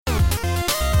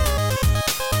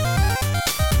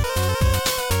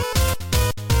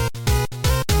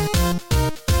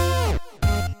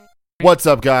What's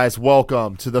up, guys?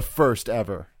 Welcome to the first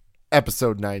ever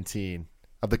episode 19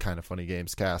 of the Kind of Funny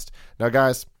Gamescast. Now,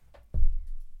 guys,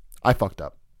 I fucked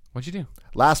up. What'd you do?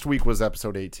 Last week was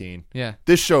episode 18. Yeah.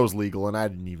 This show's legal, and I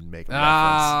didn't even make a reference.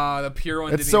 Ah, the pure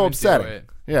one. It's didn't so even upsetting. Do it.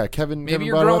 Yeah, Kevin. Maybe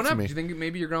you're brought growing it up. up. To me. Do you think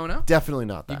maybe you're growing up? Definitely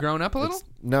not that. You growing up a little?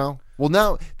 No. Well,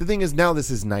 now the thing is, now this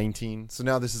is 19, so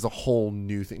now this is a whole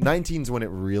new thing. 19 is when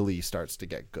it really starts to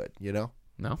get good. You know?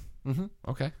 No. Mm-hmm.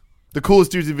 Okay. The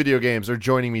coolest dudes in video games are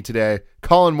joining me today: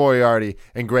 Colin Moriarty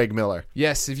and Greg Miller.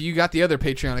 Yes, if you got the other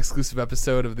Patreon exclusive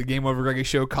episode of the Game Over Greggy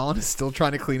show, Colin is still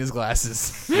trying to clean his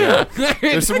glasses. Yeah.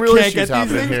 There's some real issues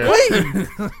happening here. Clean.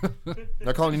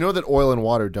 Now, Colin, you know that oil and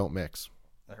water don't mix.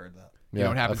 I heard that. You know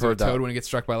what happens to a toad when it gets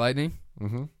struck by lightning?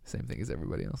 Mm-hmm. Same thing as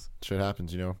everybody else. Shit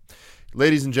happens, you know.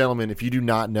 Ladies and gentlemen, if you do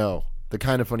not know the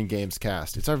Kind of Funny Games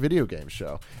cast, it's our video game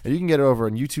show. And you can get it over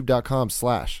on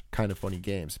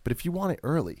youtube.com/kindoffunnygames. But if you want it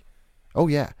early, oh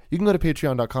yeah, you can go to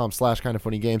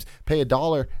patreon.com/kindoffunnygames, pay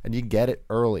 $1, and you can get it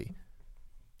early.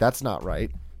 That's not right.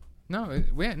 No, no.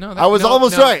 I was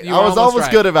almost right. I was almost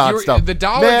right. good about stuff. The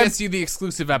dollar gets you the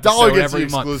exclusive episode Dollar gets every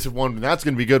the month. exclusive one. That's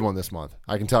going to be a good one this month.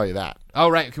 I can tell you that. Oh,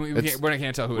 right. We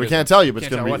can't tell who it is. We can't tell you, but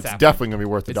Can't it's tell what's happening. definitely going to be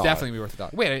worth $1. It's definitely going to be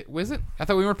worth $1. Wait, was it? I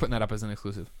thought we weren't putting that up as an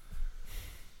exclusive.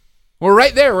 Well,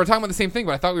 right there. We're talking about the same thing,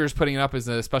 but I thought we were just putting it up as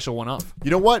a special one-off.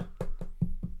 You know what?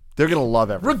 They're going to love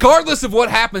everything. Regardless of what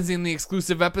happens in the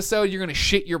exclusive episode, you're going to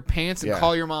shit your pants and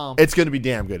call your mom. It's going to be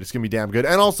damn good. It's going to be damn good.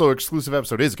 And also, exclusive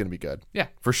episode is going to be good. Yeah.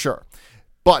 For sure.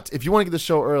 But if you want to get the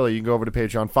show early, you can go over to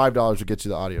Patreon. $5 will get you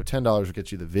the audio. $10 will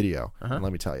get you the video. And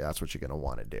let me tell you, that's what you're going to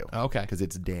want to do. Okay. Because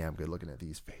it's damn good looking at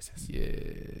these faces.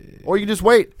 Yeah. Or you can just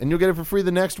wait, and you'll get it for free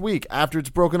the next week after it's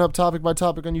broken up topic by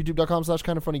topic on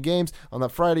youtube.com/kindoffunnygames. On that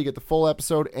Friday, you get the full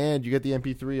episode, and you get the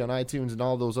MP3 on iTunes and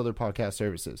all those other podcast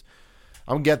services.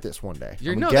 I'm going to get this one day.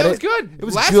 That was good. It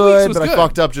was Last good, week's was but good. I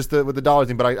fucked up just with the dollar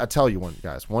thing. But I tell you one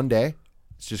day,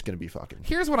 it's just going to be fucking.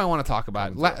 Here's what I want to talk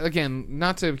about. Again,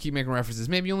 not to keep making references.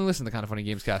 Maybe you only listen to the Kind of Funny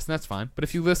Games cast, and that's fine. But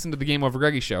if you listen to the Game Over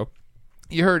Greggy show,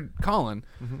 you heard Colin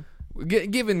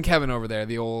giving Kevin over there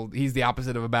he's the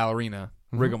opposite of a ballerina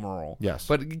rigmarole. Yes.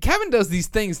 But Kevin does these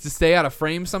things to stay out of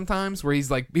frame sometimes, where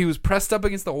he's like, he was pressed up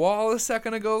against the wall a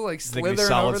second ago, like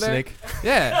slithering over there. Snake.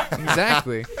 Yeah,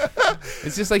 exactly.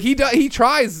 It's just like he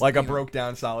tries. Like a broke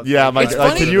down solid Yeah, snake.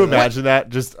 can you imagine that?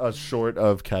 Just a short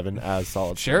of Kevin as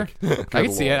Solid Sure. Snake. I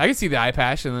can see it. I can see the eye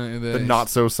patch and The not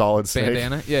so solid snake.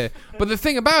 bandana. Yeah. But the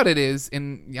thing about it is,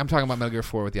 and I'm talking about Metal Gear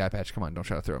 4 with the eye patch. Come on, don't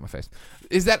try to throw it in my face.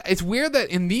 Is that it's weird that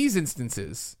in these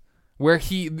instances where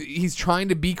he's trying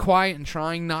to be quiet and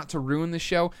trying not to ruin the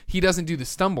show, he doesn't do the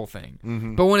stumble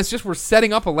thing. But when it's just we're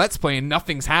setting up a Let's Play and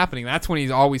nothing's happening, that's when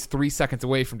he's always 3 seconds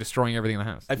away from destroying everything in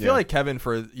the house. I feel like Kevin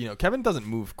Kevin doesn't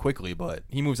move quickly, but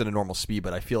he moves at a normal speed.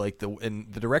 But I feel like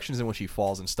the directions in which he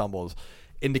falls and stumbles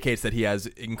indicates that he has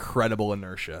incredible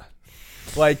inertia.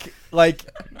 Like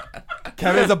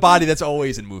Kevin has a body that's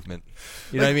always in movement.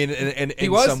 You know what I mean? And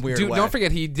in some weird way. Don't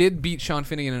forget, he did beat Sean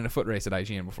Finnegan in a foot race at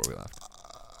IGN before we left.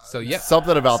 So yeah,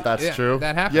 something about that's true.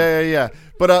 That happened. Yeah.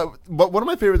 But one of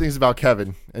my favorite things about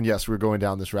Kevin, and yes, we're going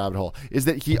down this rabbit hole, is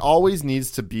that he always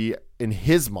needs to be in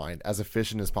his mind as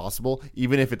efficient as possible,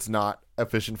 even if it's not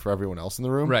efficient for everyone else in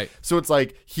the room. Right. So it's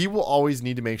like he will always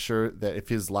need to make sure that if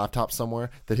his laptop's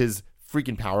somewhere, that his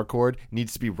freaking power cord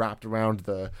needs to be wrapped around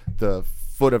the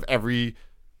foot of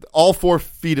all 4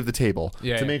 feet of the table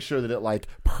to make sure that it like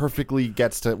perfectly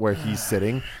gets to where he's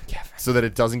sitting, so that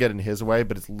it doesn't get in his way,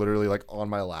 but it's literally like on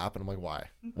my lap, and I'm like, why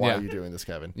are you doing this,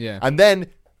 Kevin? Yeah. And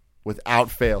then without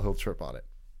fail, he'll trip on it,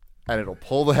 and it'll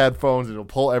pull the headphones, it'll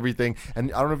pull everything.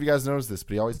 And I don't know if you guys noticed this,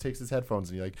 but he always takes his headphones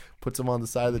and he like puts them on the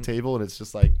side of the table, and it's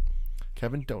just like,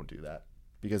 Kevin, don't do that,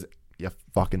 because you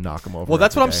fucking knock him over. Well,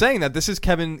 that's what I'm saying. That this is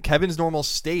Kevin's normal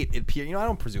state. I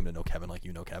don't presume to know Kevin like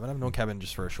you know Kevin. I've known Kevin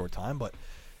just for a short time, but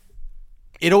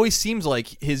it always seems like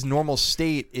his normal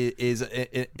state is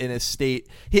in a state.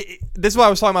 This is what I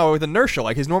was talking about with inertia.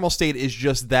 Like his normal state is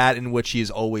just that in which he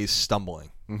is always stumbling.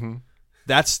 Mm-hmm.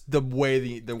 That's the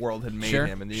way the world had made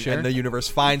him, and the universe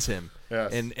finds him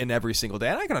in every single day.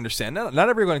 And I can understand that. Not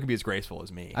everyone can be as graceful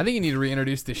as me. I think you need to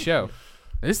reintroduce this show.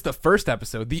 This is the first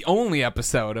episode, the only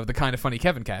episode of the Kind of Funny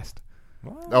Kevin cast.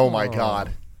 Oh my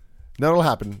God. That'll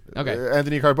happen. Okay.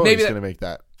 Anthony Carbone is going to make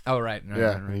that. Oh, right.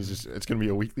 Right. And it's going to be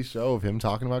a weekly show of him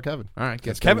talking about Kevin. All right.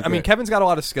 Kevin's got a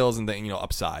lot of skills and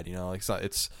upside.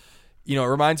 It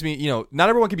reminds me. Not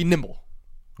everyone can be nimble,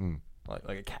 like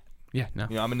a cat. Yeah, no.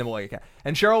 I'm a nimble like a cat.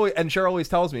 And Cheryl always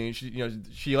tells me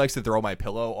she likes to throw my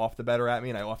pillow off the bed or at me,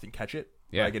 and I often catch it.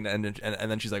 Yeah. And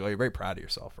then she's like, "Oh, you're very proud of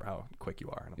yourself for how quick you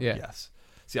are." And I'm like, yes.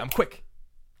 See, I'm quick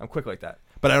like that,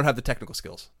 but I don't have the technical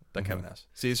skills that Kevin has.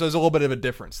 See, so there's a little bit of a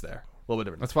difference there. little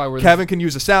bit different. That's why Kevin can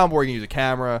use a soundboard, he can use a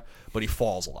camera, but he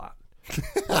falls a lot.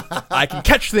 I can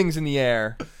catch things in the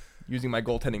air using my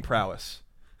goaltending prowess,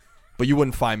 but you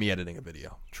wouldn't find me editing a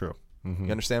video. True. Mm-hmm.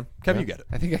 You understand? Kevin, you get it.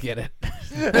 I think I get it.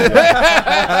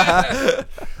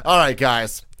 All right,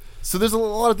 guys. So there's a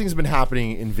lot of things have been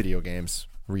happening in video games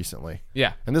recently.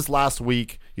 Yeah. And this last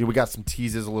week, we got some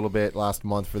teases a little bit last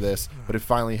month for this, but it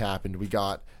finally happened. We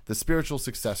got the spiritual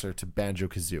successor to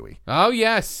Banjo-Kazooie. Oh,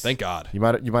 yes. Thank God. You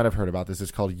might have heard about this.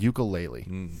 It's called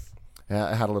Yooka-Laylee. It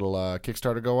had a little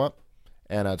Kickstarter go up,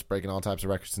 and it's breaking all types of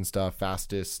records and stuff.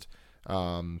 Fastest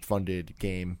funded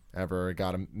game ever. It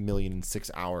got 1,000,006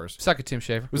 hours. Suck it, Tim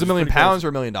Schafer. Was it $1 million or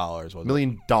 $1 million? Was it? $1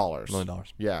 million. $1 million.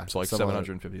 Yeah. So like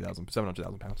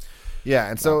 700,000 pounds.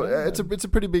 Yeah, and so it's a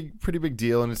pretty big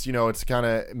deal, and it's kind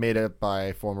of made up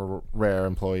by former Rare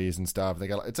employees and stuff.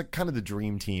 It's a kind of the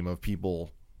dream team of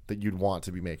people that you'd want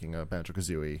to be making a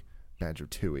Banjo-Kazooie,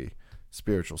 Banjo-Tooie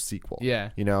spiritual sequel. Yeah.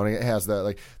 And it has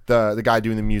the guy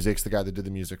doing the music's the guy that did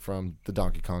the music from the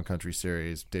Donkey Kong Country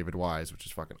series, David Wise, which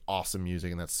is fucking awesome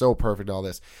music, and that's so perfect and all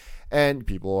this. And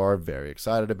people are very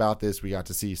excited about this. We got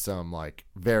to see some like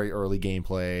very early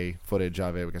gameplay footage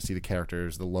of it. We can see the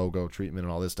characters, the logo treatment,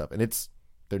 and all this stuff. And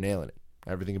they're nailing it.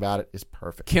 Everything about it is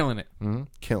perfect. Killing it. Mm-hmm.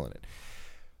 Killing it.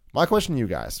 My question to you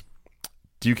guys,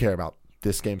 do you care about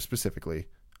this game specifically?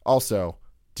 Also,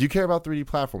 do you care about 3D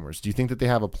platformers? Do you think that they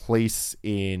have a place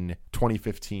in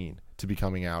 2015 to be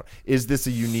coming out? Is this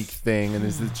a unique thing? And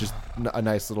is this just a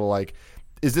nice little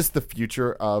is this the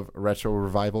future of retro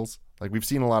revivals? Like, we've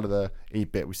seen a lot of the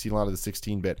 8-bit. We've seen a lot of the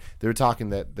 16-bit. They were talking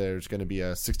that there's going to be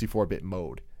a 64-bit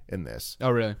mode in this.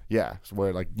 Oh, really? Yeah. So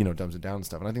where dumbs it down and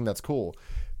stuff. And I think that's cool.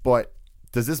 But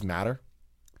does this matter?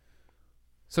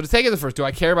 So to take it first, do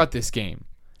I care about this game?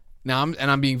 Now,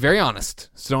 I'm being very honest,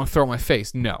 so don't throw it in my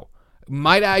face. No.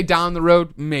 Might I down the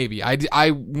road? Maybe.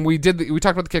 We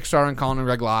talked about the Kickstarter on Colin and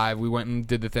Reg Live. We went and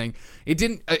did the thing. It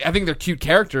didn't. I think they're cute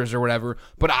characters or whatever.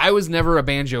 But I was never a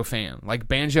Banjo fan. Like,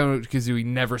 Banjo-Kazooie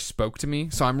never spoke to me.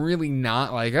 So I'm really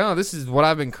not like, oh, this is what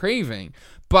I've been craving.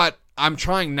 But I'm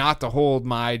trying not to hold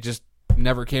my just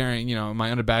never caring,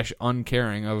 my unabashed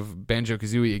uncaring of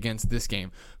Banjo-Kazooie against this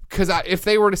game. Because if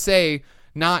they were to say,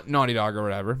 not Naughty Dog or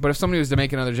whatever, but if somebody was to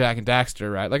make another Jak and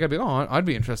Daxter, right? Like, I'd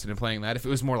be interested in playing that if it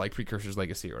was more like Precursor's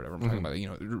Legacy or whatever. I'm talking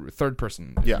about, third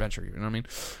person adventure, you know what I mean?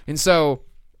 And so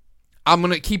I'm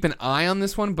going to keep an eye on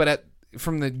this one, but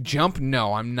from the jump,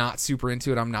 no, I'm not super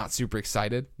into it. I'm not super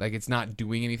excited. Like, it's not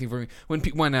doing anything for me.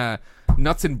 When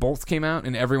Nuts and Bolts came out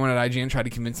and everyone at IGN tried to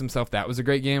convince himself that was a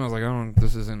great game, I was like, I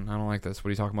don't like this. What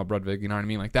are you talking about, Brudvig? You know what I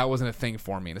mean? Like, that wasn't a thing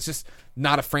for me. And it's just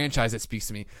not a franchise that speaks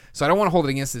to me. So I don't want to hold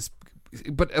it against this.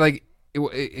 But like,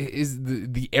 is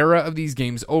the era of these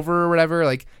games over or whatever?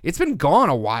 Like, it's been gone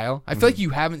a while. I feel like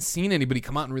you haven't seen anybody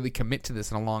come out and really commit to this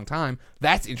in a long time.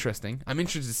 That's interesting. I'm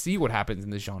interested to see what happens in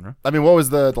this genre. I mean, what was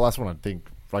the last one? I think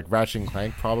like Ratchet and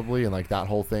Clank probably, and like that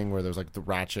whole thing where there's like the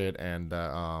Ratchet and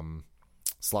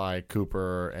Sly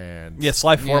Cooper and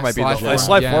Sly 4 might be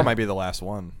Sly 4 might be the last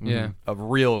one. Yeah, of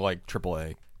real like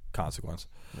AAA consequence.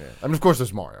 Yeah, I mean, of course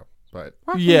there's Mario. But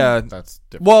that's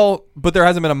different. Well, but there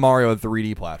hasn't been a Mario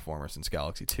 3D platformer since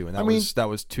Galaxy 2, and that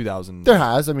was 2000. There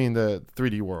has. I mean, the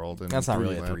 3D World, and that's not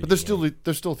really a 3D, 3D. but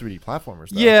there's still 3D platformers.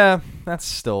 Though. Yeah, that's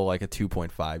still like a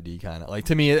 2.5D kind of like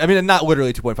to me. I mean, not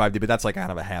literally 2.5D, but that's like kind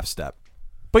of a half step.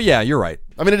 But yeah, you're right.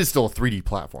 I mean, it is still a 3D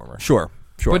platformer. Sure,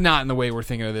 but not in the way we're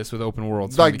thinking of this with open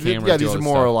worlds. Like, these are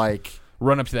more stuff. Like.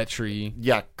 Run up to that tree.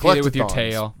 Yeah, hit it with your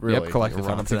tail. Really. Yep,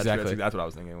 collectathons. Exactly. That's what I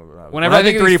was thinking. Whenever I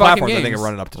think 3D platforms, I think of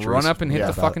running up to trees. Run up and hit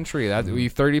the fucking tree. That you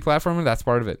 3D platformer. That's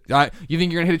part of it. You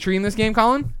think you're gonna hit a tree in this game,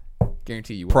 Colin?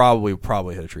 Guarantee you will.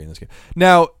 Probably hit a tree in this game.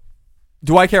 Now,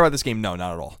 do I care about this game? No,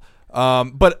 not at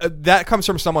all. But that comes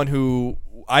from someone who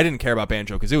I didn't care about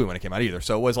Banjo-Kazooie when it came out either.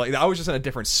 So it was like I was just in a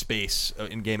different space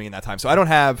in gaming in that time. So I don't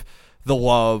have the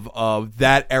love of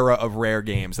that era of Rare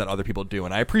games that other people do.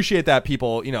 And I appreciate that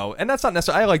people, and that's not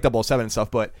necessarily, I like 007 and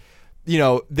stuff, but,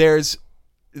 there's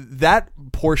that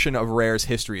portion of Rare's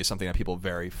history is something that people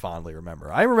very fondly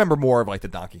remember. I remember more of like the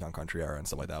Donkey Kong Country era and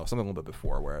stuff like that. Something a little bit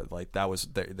before where like that was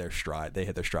their stride. They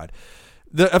hit their stride.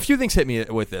 A few things hit me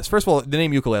with this. First of all, the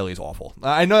name Yooka-Laylee is awful.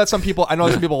 I know that some people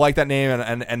like that name,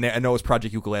 and I know it's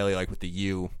Project Yooka-Laylee, like with the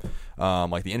U,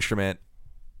 like the instrument.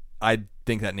 I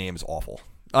think that name is awful.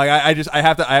 Like I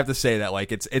have to say that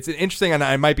like it's interesting, and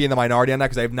I might be in the minority on that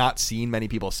because I have not seen many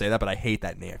people say that, but I hate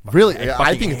that name. Really,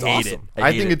 I think it's awesome.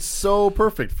 I think it's so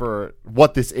perfect for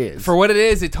what this is. For what it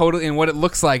is, it totally and what it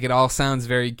looks like. It all sounds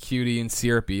very cutie and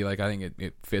syrupy. Like I think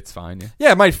it fits fine.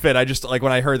 Yeah, it might fit. I just like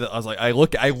when I heard that, I was like, I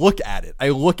look at it,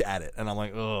 and I'm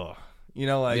like, ugh,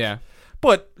 like yeah.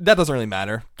 But that doesn't really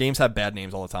matter. Games have bad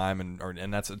names all the time,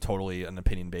 and that's totally an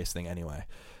opinion-based thing anyway.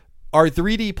 Are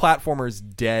 3D platformers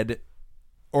dead,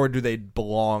 or do they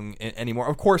belong anymore?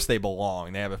 Of course they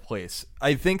belong. They have a place.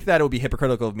 I think that it would be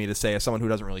hypocritical of me to say, as someone who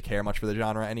doesn't really care much for the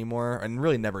genre anymore, and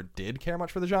really never did care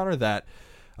much for the genre, that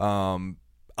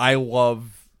I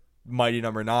love Mighty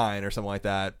Number 9 or something like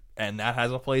that, and that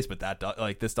has a place, but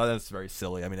that's very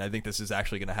silly. I mean, I think this is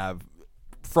actually going to have,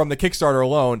 from the Kickstarter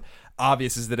alone,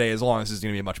 obvious as the day is long, this is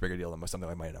going to be a much bigger deal than something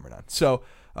like Mighty Number 9. So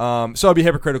it'd be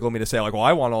hypocritical of me to say, like, well,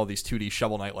 I want all these 2D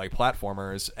Shovel Knight-like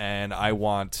platformers, and I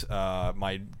want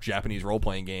my Japanese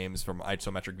role-playing games from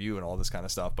isometric view and all this kind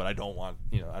of stuff, but I don't want,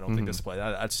 I don't think this play.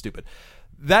 That's stupid.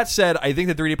 That said, I think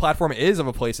the 3D platform is of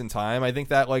a place in time. I think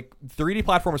that 3D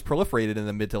platformers proliferated in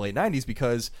the mid to late 90s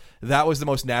because that was the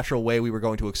most natural way we were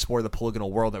going to explore the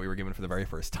polygonal world that we were given for the very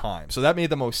first time. So that made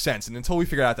the most sense. And until we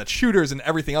figured out that shooters and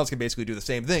everything else can basically do the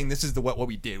same thing, this is what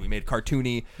we did. We made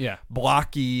cartoony,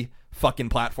 blocky fucking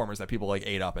platformers that people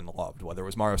ate up and loved, whether it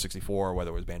was Mario 64 or whether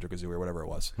it was Banjo-Kazooie or whatever it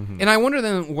was. And I wonder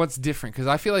then what's different, because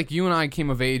I feel like you and I came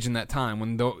of age in that time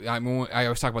when I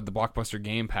always talk about the Blockbuster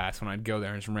Game Pass when I'd go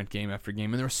there and just rent game after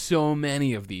game, and there were so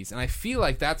many of these, and I feel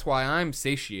like that's why I'm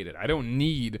satiated. I don't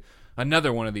need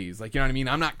another one of these. You know what I mean?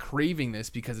 I'm not craving this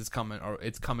because it's come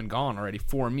and gone already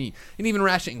for me. And even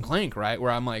Ratchet and Clank, right,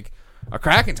 where I'm like, A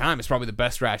Crack in Time is probably the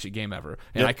best Ratchet game ever.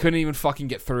 And I couldn't even fucking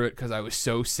get through it because I was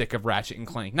so sick of Ratchet and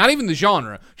Clank. Not even the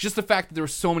genre, just the fact that there were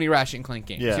so many Ratchet and Clank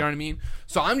games. You know what I mean?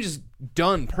 So I'm just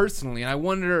done personally, and I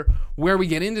wonder where we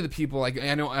get into the people.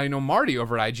 I know Marty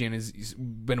over at IGN he's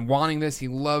been wanting this. He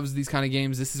loves these kind of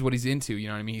games. This is what he's into. You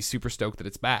know what I mean? He's super stoked that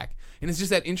it's back. And it's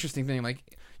just that interesting thing.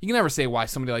 You can never say why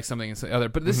somebody likes something and the other,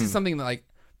 but this is something that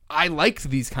I liked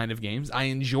these kind of games. I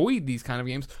enjoyed these kind of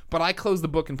games, but I closed the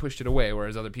book and pushed it away,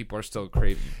 whereas other people are still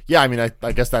craving. Yeah, I mean,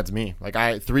 I guess that's me.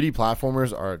 3D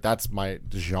platformers that's my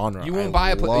genre. You won't buy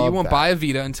a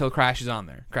Vita until Crash is on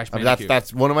there. Crash Bandicoot.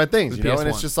 That's one of my things, and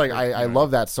it's just I Right.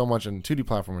 love that so much in 2D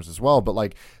platformers as well. But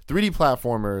 3D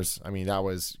platformers, I mean, that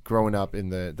was growing up in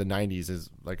the 90s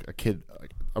as a kid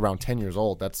around 10 years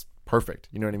old. That's perfect.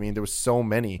 You know what I mean? There was so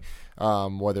many,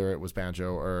 whether it was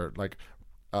Banjo or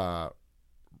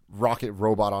Rocket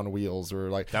Robot on Wheels or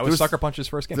that was Sucker Punch's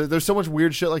first game. There's so much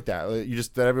weird shit like that.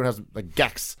 That everyone has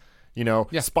Gex,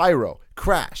 Spyro,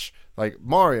 Crash,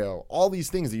 Mario, all these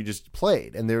things that you just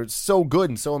played, and they're so good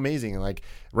and so amazing, and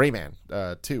Rayman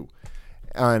 2,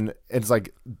 and it's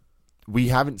we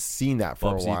haven't seen that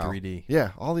for a while. 3D.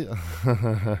 Yeah, all the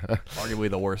arguably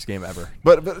the worst game ever.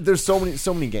 But there's so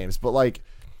many games. But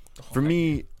for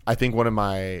me, I think one of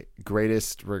my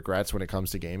greatest regrets when it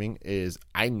comes to gaming is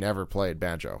I never played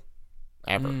Banjo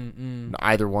ever.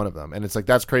 Either one of them. And it's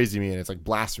that's crazy to me, and it's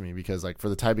blasphemy because for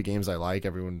the type of games I like,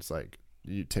 everyone's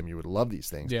Tim, you would love these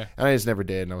things. Yeah. And I just never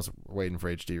did, and I was waiting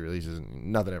for HD releases and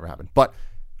nothing ever happened. But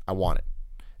I want it.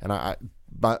 And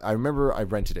but I remember I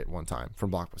rented it one time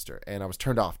from Blockbuster and I was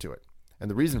turned off to it.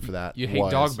 And the reason for that You hate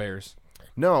dog bears.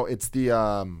 No, it's the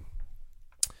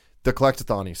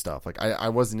collectathon-y stuff. I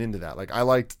wasn't into that. I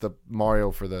liked the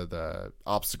Mario for the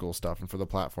obstacle stuff and for the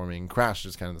platforming. Crash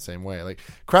is kind of the same way.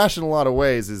 Crash in a lot of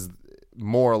ways is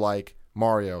more like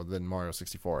Mario than Mario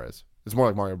 64 is. It's more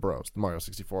like Mario Bros. than Mario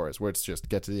 64 is, where it's just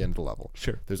get to the end of the level.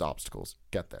 Sure. There's obstacles.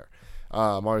 Get there.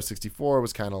 Mario 64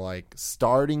 was kind of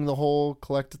starting the whole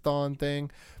collectathon thing,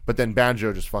 but then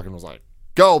Banjo just fucking was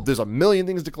go, there's a million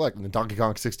things to collect. And then Donkey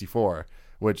Kong 64,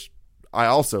 which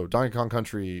Donkey Kong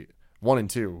Country 1 and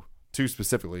 2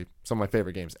 specifically, some of my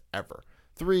favorite games ever.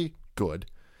 3, good.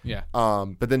 Yeah.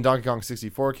 But then Donkey Kong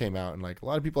 64 came out, and a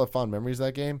lot of people have fond memories of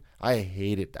that game. I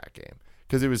hated that game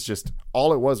because it was just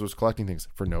all it was collecting things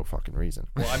for no fucking reason.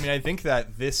 Well, I mean, I think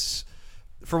that this,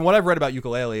 from what I've read about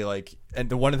Yooka-Laylee,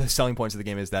 and one of the selling points of the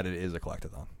game is that it is a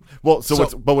collectathon. Well,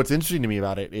 what's interesting to me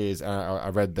about it is, I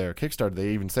read their Kickstarter. They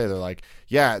even say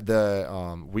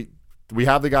we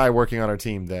have the guy working on our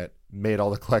team that made all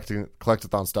the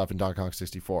collectathon stuff in Donkey Kong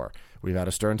 64. We've had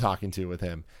a stern talking to with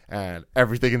him, and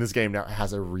everything in this game now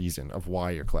has a reason of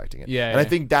why you're collecting it. Yeah, and I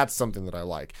think that's something that I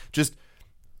like. Just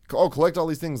collect all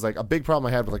these things. A big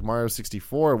problem I had with Mario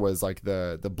 64 was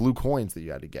the blue coins that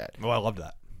you had to get. Oh, I loved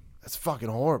that. That's fucking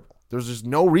horrible. There's just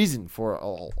no reason for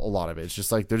a lot of it. It's just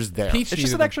they're just there. It's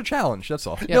just an extra challenge. That's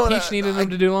all. Yeah, Peach needed them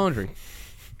to do laundry.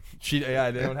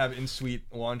 They don't have in-suite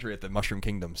laundry at the Mushroom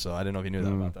Kingdom, so I didn't know if you knew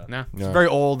that about that. No. It's very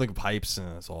old, pipes,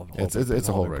 and it's all. It's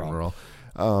a whole rigmarole.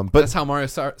 But that's how Mario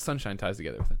Sunshine ties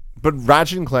together with it. But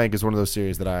Ratchet and Clank is one of those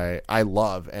series that I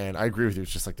love, and I agree with you.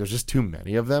 It's just there's just too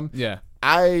many of them. Yeah.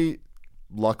 I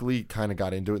luckily kind of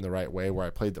got into it in the right way, where I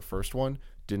played the first one,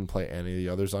 didn't play any of the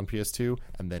others on PS2,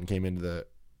 and then came into the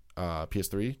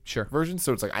PS3 Sure. version,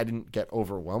 so it's like I didn't get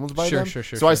overwhelmed by them. Sure.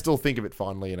 So I still think of it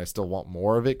fondly, and I still want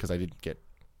more of it because I didn't get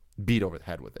beat over the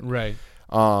head with it. Right.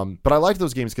 But I liked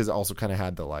those games because it also kind of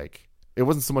had the like. It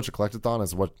wasn't so much a collectathon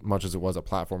as much as it was a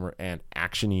platformer and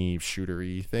actiony,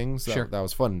 shootery things. That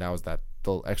was fun. That was that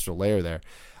the extra layer there.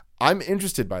 I'm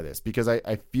interested by this because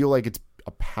I feel like it's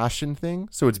a passion thing.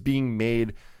 So it's being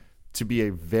made to be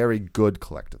a very good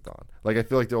collectathon. Like I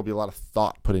feel like there will be a lot of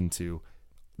thought put into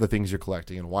the things you're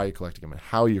collecting and why you're collecting them and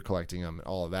how you're collecting them and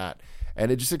all of that.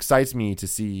 And it just excites me to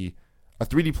see a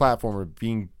 3D platformer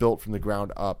being built from the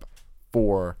ground up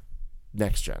for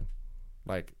next gen.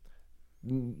 Like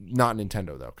not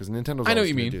Nintendo though, because Nintendo's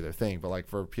always going to do their thing, but like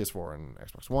for PS4 and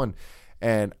Xbox One.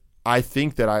 And I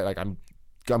think that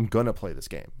I'm gonna play this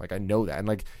game. Like I know that. And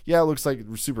like, yeah, it looks like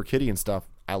super kiddie and stuff.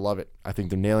 I love it. I think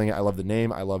they're nailing it. I love the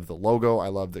name. I love the logo. I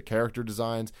love the character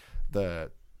designs.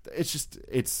 This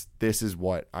is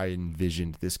what I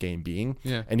envisioned this game being.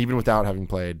 Yeah. And even without having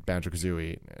played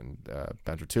Banjo-Kazooie and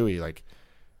Banjo-Tooie, like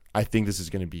I think this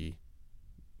is gonna be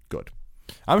good.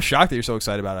 I'm shocked that you're so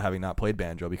excited about it having not played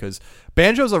Banjo, because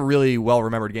Banjo's a really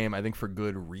well-remembered game, I think for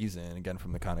good reason, again,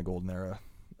 from the kind of golden era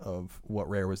of what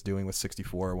Rare was doing with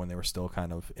 64 when they were still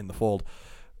kind of in the fold.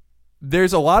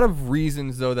 There's a lot of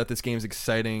reasons, though, that this game's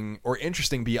exciting or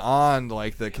interesting beyond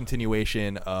like the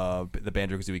continuation of the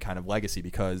Banjo-Kazooie kind of legacy,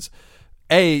 because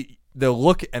the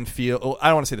look and feel, I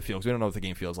don't want to say the feel because we don't know what the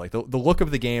game feels like. The look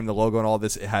of the game, the logo and all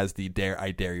this, it has the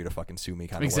I dare you to fucking sue me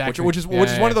kind of look, which is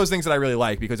one of those things that I really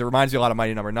like, because it reminds me a lot of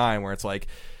Mighty Number 9, where it's like,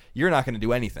 you're not going to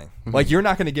do anything. Mm-hmm. Like, you're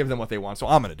not going to give them what they want, so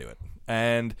I'm going to do it.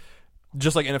 And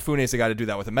just like Inafune's the guy to do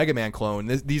that with a Mega Man clone,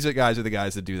 these guys are the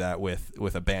guys that do that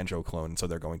with a Banjo clone, so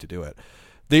they're going to do it.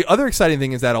 The other exciting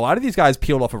thing is that a lot of these guys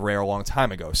peeled off of Rare a long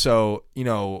time ago. So,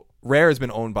 Rare has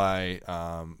been owned by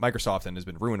Microsoft and has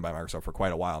been ruined by Microsoft for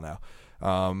quite a while now.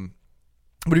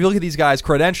 But if you look at these guys'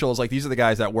 credentials, like these are the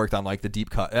guys that worked on like the deep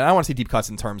cut. And I don't want to say deep cuts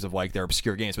in terms of like their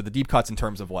obscure games, but the deep cuts in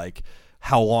terms of like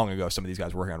how long ago some of these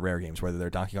guys were working on Rare games, whether they're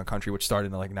Donkey Kong Country, which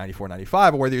started in like 94,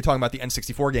 95, or whether you're talking about the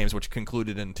N64 games, which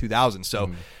concluded in 2000.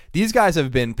 So these guys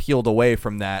have been peeled away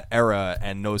from that era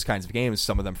and those kinds of games,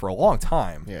 some of them for a long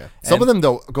time. Yeah. Some of them,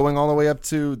 though, going all the way up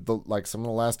to some of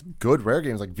the last good Rare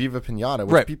games like Viva Pinata,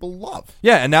 which people love.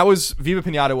 Yeah, and that was, Viva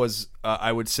Pinata was,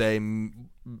 I would say,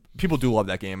 people do love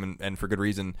that game, and for good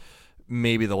reason.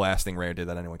 Maybe the last thing Rare did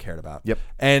that anyone cared about. Yep.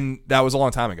 And that was a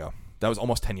long time ago. That was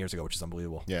almost 10 years ago, which is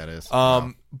unbelievable. Yeah, it is.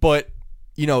 Wow. But,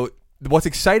 what's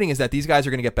exciting is that these guys are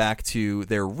going to get back to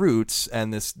their roots,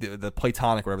 and the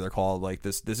Platonic, whatever they're called, like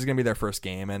this is going to be their first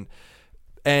game,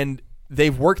 and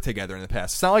they've worked together in the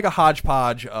past. It's not like a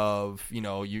hodgepodge of, you're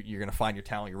going to find your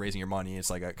talent, you're raising your money. It's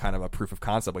like a kind of a proof of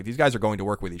concept. Like these guys are going to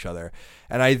work with each other,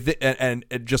 and and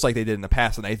just like they did in the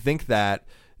past. And I think that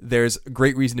there's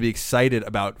great reason to be excited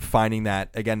about finding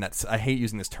that, again, I hate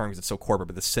using this term because it's so corporate,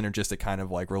 but the synergistic kind of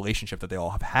like relationship that they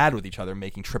all have had with each other,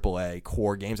 making AAA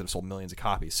core games that have sold millions of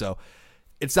copies. So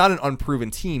it's not an unproven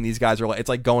team. These guys are like, it's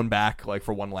like going back like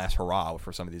for one last hurrah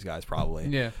for some of these guys probably.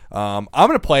 Yeah. I'm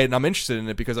going to play it, and I'm interested in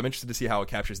it because I'm interested to see how it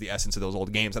captures the essence of those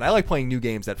old games. And I like playing new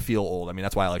games that feel old. I mean,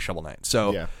 that's why I like Shovel Knight.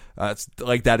 So it's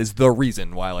like, that is the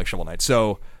reason why I like Shovel Knight.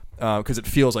 So, because it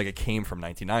feels like it came from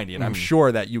 1990, and I'm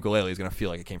sure that Yooka-Laylee is going to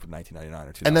feel like it came from 1999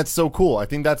 or 2000. And that's so cool. I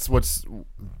think that's what's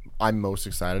I'm most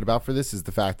excited about for this, is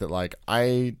the fact that like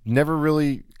I never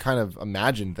really kind of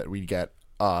imagined that we'd get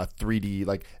a 3D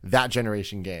like that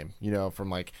generation game,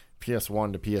 from like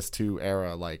PS1 to PS2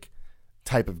 era like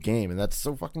type of game, and that's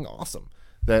so fucking awesome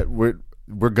that we're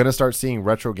gonna start seeing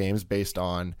retro games based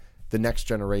on the next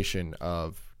generation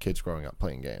of kids growing up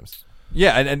playing games.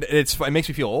 Yeah, and it makes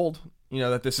me feel old.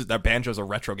 That Banjo's a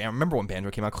retro game. I remember when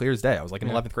Banjo came out clear as day. I was like in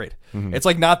 11th grade. Mm-hmm. It's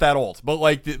like not that old, but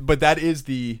that is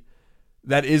the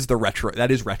retro. That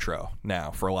is retro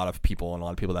now for a lot of people, and a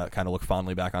lot of people that kind of look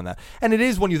fondly back on that. And it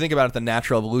is, when you think about it, the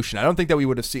natural evolution. I don't think that we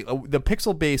would have seen the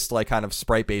pixel based, like kind of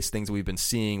sprite based things that we've been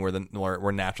seeing were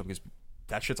natural, because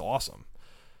that shit's awesome.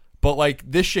 But like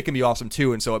this shit can be awesome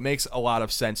too, and so it makes a lot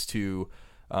of sense to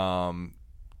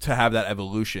have that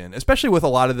evolution, especially with a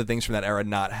lot of the things from that era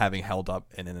not having held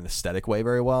up in an aesthetic way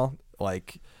very well.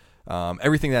 Like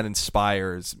everything that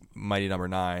inspires Mighty Number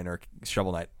 9 or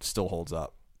Shovel Knight still holds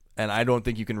up. And I don't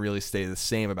think you can really say the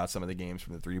same about some of the games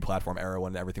from the 3D platform era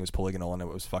when everything was polygonal and it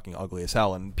was fucking ugly as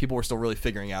hell. And people were still really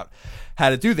figuring out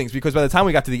how to do things, because by the time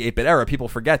we got to the 8-bit era, people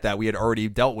forget that we had already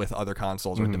dealt with other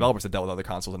consoles, or developers had dealt with other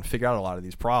consoles and figured out a lot of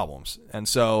these problems. And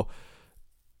so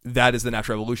that is the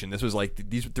natural evolution. This was like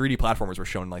these 3D platformers were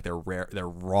shown like their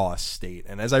raw state.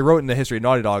 And as I wrote in the history of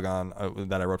Naughty Dog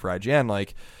that I wrote for IGN,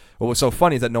 like what was so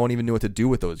funny is that no one even knew what to do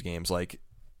with those games. Like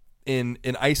in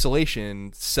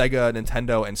isolation, Sega,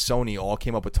 Nintendo, and Sony all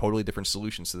came up with totally different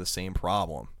solutions to the same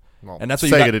problem. Well, and that's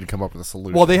what Sega didn't come up with a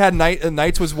solution. Well, they had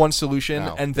Knights was one solution,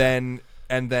 No. and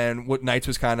then what Knights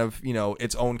was kind of,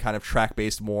 its own kind of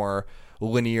track-based, more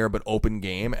linear but open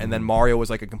game, and then Mario was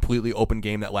like a completely open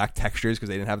game that lacked textures because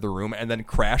they didn't have the room, and then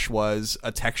Crash was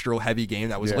a textural heavy game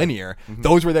that was linear.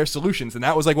 Those were their solutions, and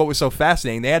that was like what was so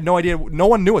fascinating. They had no idea, no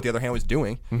one knew what the other hand was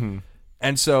doing,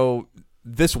 and so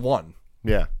this won.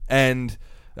 Yeah. And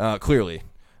clearly.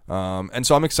 And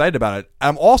so I'm excited about it.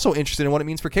 I'm also interested in what it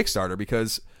means for Kickstarter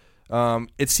because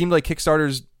it seemed like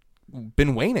Kickstarter's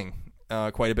been waning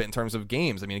quite a bit in terms of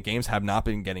games. I mean, games have not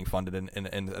been getting funded in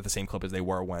at the same clip as they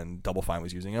were when Double Fine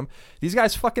was using them. These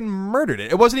guys fucking murdered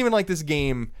it. It wasn't even like this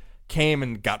game came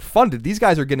and got funded. These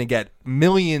guys are going to get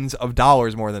millions of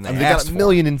dollars more than they asked got $1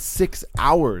 million in 6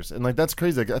 hours, and like that's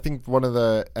crazy. Like, I think one of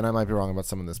the, and I might be wrong about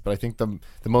some of this, but I think the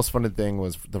most funded thing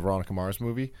was the Veronica Mars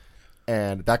movie,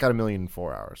 and that got $1 million in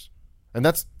 4 hours, and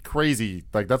that's crazy.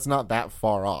 Like that's not that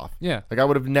far off. Yeah, like I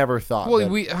would have never thought.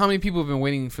 Well, how many people have been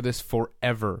waiting for this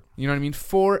forever? You know what I mean?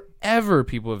 Forever,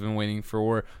 people have been waiting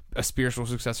for a spiritual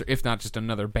successor, if not just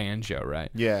another Banjo, right?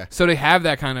 Yeah. So to have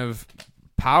that kind of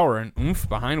power and oomph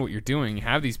behind what you're doing,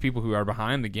 have these people who are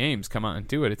behind the games come out and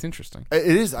do it. It's interesting. It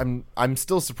is. I'm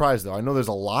still surprised though. I know there's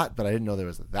a lot, but I didn't know there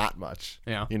was that much.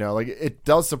 Yeah. Like it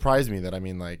does surprise me that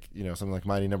like something like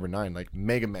Mighty Number 9, like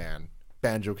Mega Man,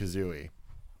 Banjo-Kazooie.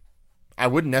 I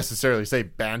wouldn't necessarily say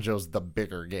Banjo's the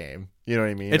bigger game. You know what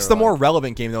I mean? It's the more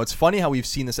relevant game though. It's funny how we've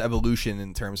seen this evolution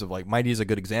in terms of like Mighty is a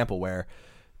good example where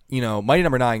Mighty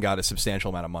Number 9 got a substantial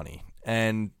amount of money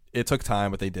and it took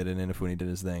time, but they did it, and Inafune did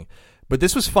his thing. But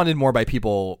this was funded more by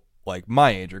people like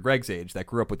my age or Greg's age that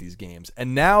grew up with these games.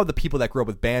 And now the people that grew up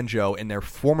with Banjo in their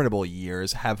formidable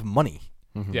years have money.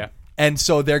 Mm-hmm. Yeah. And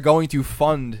so they're going to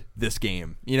fund this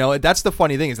game. That's the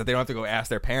funny thing is that they don't have to go ask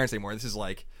their parents anymore. This is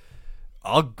like,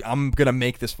 I'm going to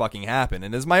make this fucking happen.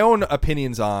 And as my own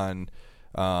opinions on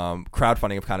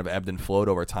crowdfunding have kind of ebbed and flowed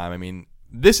over time. I mean,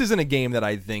 this isn't a game that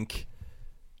I think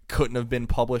couldn't have been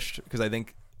published because I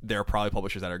think there are probably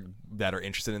publishers that are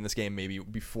interested in this game maybe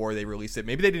before they release it.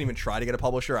 Maybe they didn't even try to get a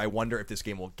publisher. I wonder if this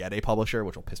game will get a publisher,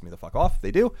 which will piss me the fuck off if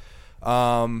they do,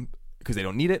 because they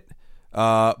don't need it.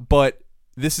 But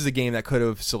this is a game that could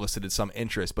have solicited some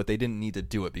interest, but they didn't need to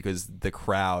do it because the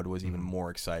crowd was even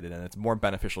more excited, and it's more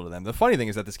beneficial to them. The funny thing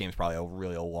is that this game is probably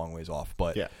really a long ways off,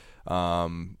 but yeah.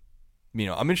 I'm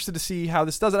interested to see how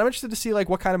this does it. I'm interested to see like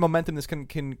what kind of momentum this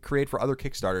can create for other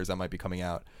Kickstarters that might be coming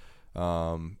out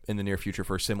in the near future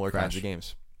for similar kinds of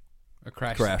games. A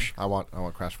Crash. I want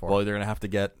Crash 4. Well, they're gonna have to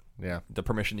get the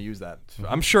permission to use that. Mm-hmm.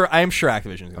 I am sure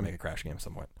Activision is gonna make a Crash game at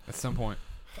some point.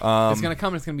 It's gonna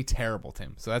come and it's gonna be terrible,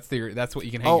 Tim. So that's what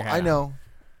you can hang your hat on.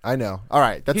 I know. All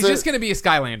right, he's just gonna be a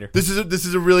Skylander. This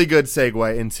is a really good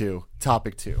segue into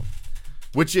topic 2,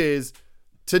 which is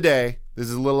today. This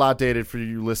is a little outdated for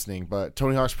you listening, but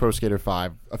Tony Hawk's Pro Skater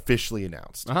 5 officially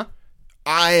announced.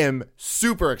 I am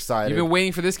super excited. You've been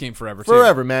waiting for this game forever, too.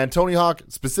 Forever, man. Tony Hawk,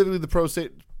 specifically the Pro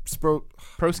Skater.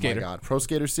 My God, Pro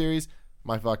Skater series,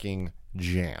 my fucking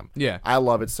jam. Yeah, I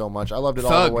love it so much. I loved it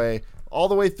all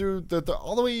the way through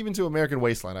all the way even to American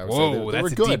Wasteland. I would say they that's were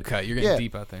a good. Deep cut. You're getting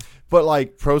deep out there. But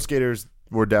like Pro Skaters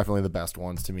were definitely the best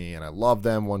ones to me, and I love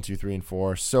them. 1, 2, 3, and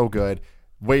 4, so good.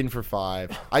 Waiting for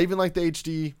 5. I even like the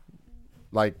HD.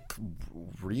 Like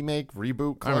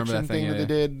reboot collection thing that they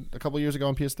did a couple years ago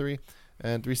on PS3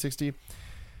 and 360.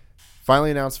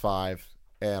 Finally announced 5,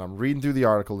 and I'm reading through the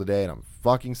article today, and I'm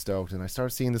fucking stoked. And I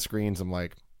start seeing the screens. I'm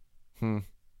like,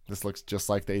 this looks just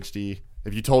like the HD.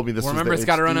 If you told me this, remember it's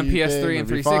got to run on PS3 and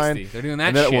 360. They're doing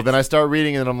that shit. Well, then I start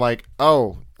reading, and I'm like,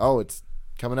 oh, it's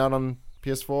coming out on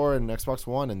PS4 and Xbox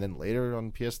One, and then later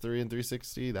on PS3 and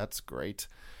 360. That's great.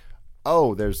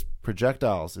 Oh, there's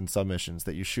projectiles in some missions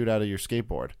that you shoot out of your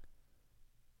skateboard.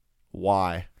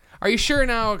 Why? Are you sure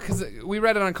now? Because we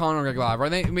read it on Colin and Greg Live. Are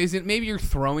they? Is it maybe you're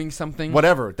throwing something?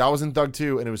 Whatever. That was in Thug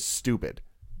 2, and it was stupid.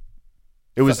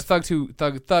 It was Thug 2.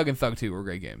 Thug and Thug 2 were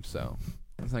great games. So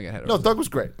let's not get ahead of Thug was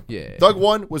great. Yeah. Thug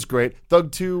 1 was great.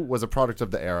 Thug 2 was a product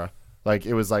of the era. Like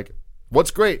it was like,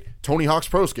 what's great? Tony Hawk's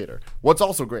Pro Skater. What's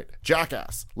also great?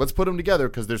 Jackass. Let's put them together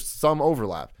because there's some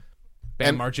overlap.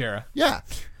 Bam Margera. Yeah.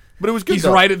 But it was good. He's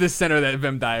right at the center of that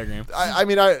Venn diagram. I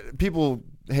mean, people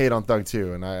hate on Thug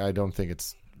 2, and I don't think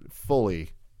it's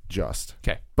fully just.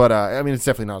 Okay. But, I mean, it's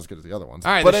definitely not as good as the other ones.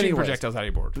 All right, but they're shooting projectiles out of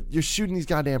your board. But you're shooting these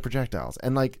goddamn projectiles,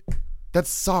 and, like, that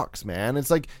sucks, man. It's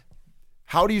like,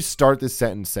 how do you start this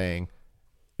sentence saying,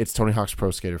 it's Tony Hawk's Pro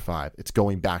Skater 5. It's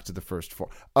going back to the first 4.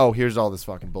 Oh, here's all this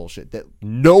fucking bullshit that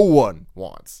no one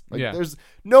wants. Like, there's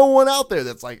no one out there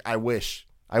that's like, I wish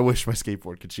my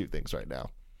skateboard could shoot things right now.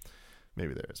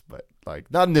 Maybe there is, but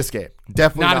like not in this game.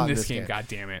 Definitely not in this game. God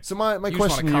damn it. So my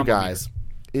question to you guys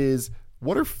is,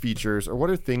 what are features or what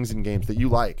are things in games that you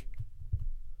like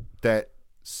that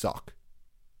suck?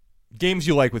 Games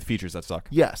you like with features that suck.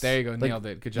 Yes. There you go. Nailed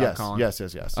it. Good job, Colin. Yes.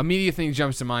 Immediate thing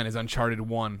jumps to mind is Uncharted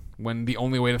 1, when the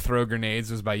only way to throw grenades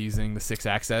was by using the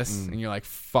 6-axis, and you're like,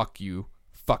 fuck you,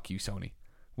 Sony.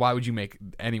 Why would you make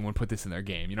anyone put this in their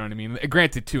game? You know what I mean?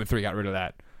 Granted, 2 and 3 got rid of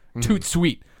that. Toot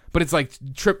sweet. But it's like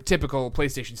typical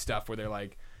PlayStation stuff where they're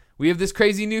like, we have this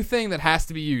crazy new thing that has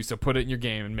to be used, so put it in your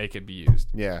game and make it be used.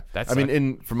 Yeah.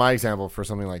 For my example, for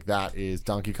something like that is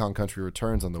Donkey Kong Country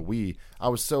Returns on the Wii. I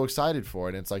was so excited for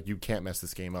it, and it's like, you can't mess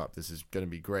this game up. This is going to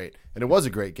be great. And it was a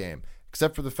great game,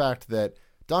 except for the fact that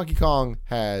Donkey Kong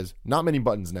has not many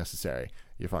buttons necessary.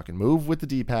 You fucking move with the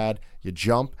D-pad, you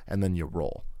jump, and then you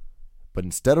roll. But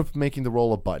instead of making the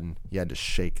roll a button, you had to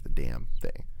shake the damn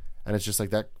thing. And it's just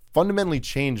like that fundamentally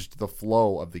changed the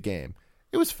flow of the game.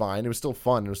 It was fine. It was still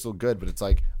fun. It was still good. But it's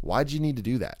like, why'd you need to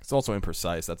do that? It's also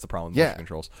imprecise. That's the problem with motion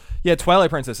controls. Yeah, Twilight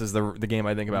Princess is the game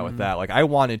I think about with that. Like, I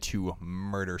wanted to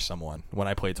murder someone when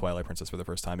I played Twilight Princess for the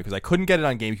first time because I couldn't get it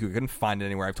on GameCube. I couldn't find it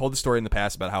anywhere. I've told the story in the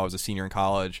past about how I was a senior in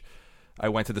college. I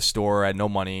went to the store. I had no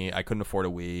money. I couldn't afford a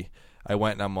Wii. I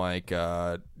went and I'm like,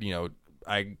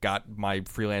 I got my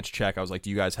freelance check. I was like, do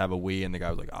you guys have a Wii? And the guy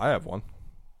was like, I have one.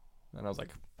 And I was like,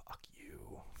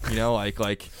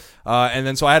 and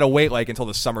then so I had to wait like until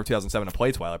the summer of 2007 to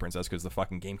play Twilight Princess because the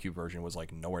fucking GameCube version was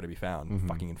like nowhere to be found.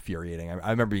 Fucking infuriating. I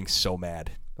remember being so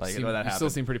mad. Like, that happened. You still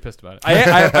seem pretty pissed about it.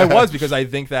 I was, because I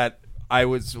think that I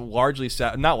was largely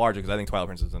not largely because I think Twilight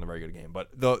Princess isn't a very good game, but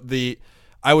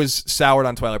I was soured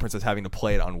on Twilight Princess having to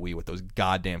play it on Wii with those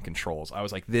goddamn controls. I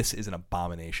was like, this is an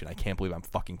abomination. I can't believe I'm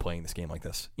fucking playing this game like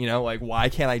this. Like, why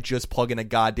can't I just plug in a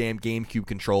goddamn GameCube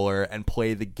controller and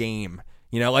play the game?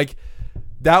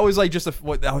 That was like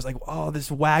I was like, oh,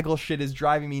 this waggle shit is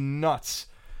driving me nuts.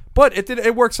 But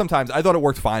it worked sometimes. I thought it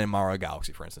worked fine in Mario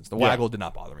Galaxy, for instance. The waggle did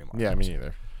not bother me much. Yeah, me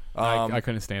neither. I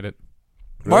couldn't stand it.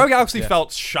 Mario Galaxy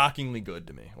felt shockingly good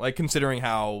to me, like considering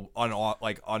how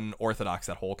unorthodox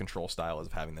that whole control style is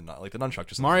of having the nunchuck.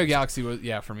 Just Mario Galaxy was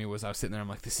for me I was sitting there, I'm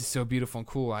like, this is so beautiful and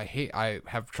cool. I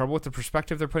have trouble with the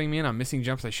perspective they're putting me in. I'm missing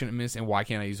jumps I shouldn't miss, and why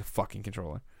can't I use a fucking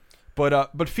controller?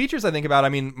 But features I think about, I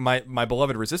mean, my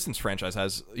beloved Resistance franchise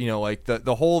has, like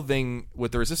the whole thing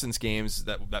with the Resistance games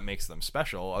that makes them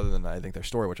special, other than I think their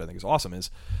story, which I think is awesome, is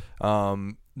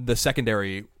the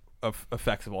secondary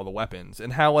effects of all the weapons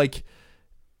and how like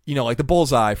the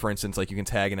bullseye, for instance, like you can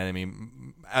tag an enemy.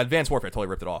 Advanced Warfare totally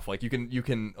ripped it off. Like you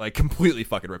can like completely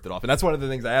fucking ripped it off. And that's one of the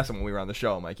things I asked him when we were on the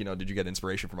show. I'm like, did you get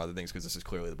inspiration from other things? Because this is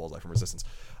clearly the bullseye from Resistance.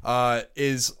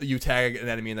 Is you tag an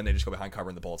enemy and then they just go behind cover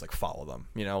and the bullets like follow them.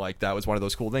 Like that was one of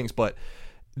those cool things. But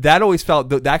that always felt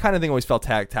that kind of thing always felt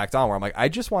tacked on. Where I'm like, I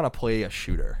just want to play a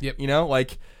shooter. Yep.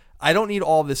 Like I don't need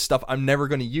all this stuff I'm never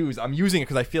going to use. I'm using it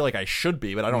because I feel like I should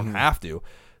be, but I don't have to.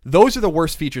 Those are the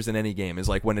worst features in any game, is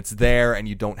like when it's there and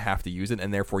you don't have to use it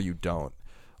and therefore you don't.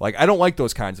 Like, I don't like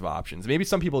those kinds of options. Maybe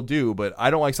some people do, but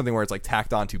I don't like something where it's like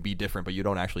tacked on to be different, but you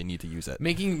don't actually need to use it.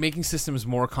 Making systems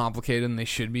more complicated than they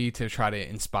should be to try to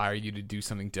inspire you to do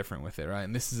something different with it, right?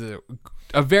 And this is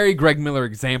a very Greg Miller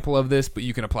example of this, but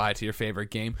you can apply it to your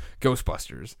favorite game,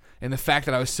 Ghostbusters. And the fact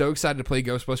that I was so excited to play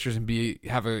Ghostbusters and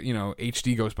have a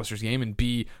HD Ghostbusters game and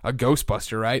be a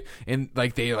Ghostbuster, right? And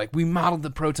like we modeled the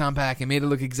proton pack and made it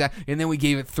look exact, and then we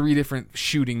gave it 3 different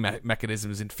shooting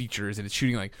mechanisms and features, and it's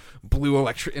shooting like blue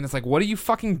electric. And it's like, what are you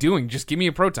fucking doing? Just give me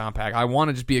a proton pack. I want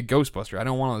to just be a Ghostbuster. I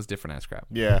don't want all this different ass crap.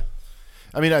 Yeah.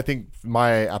 I mean, I think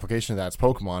my application of that's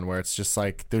Pokemon, where it's just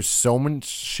like there's so much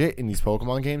shit in these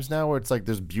Pokemon games now where it's like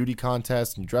there's beauty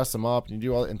contests and you dress them up and you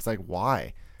do all. And it's like,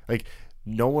 why? Like,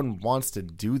 no one wants to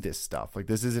do this stuff. Like,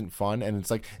 this isn't fun. And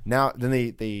it's like now, then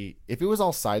they if it was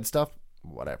all side stuff,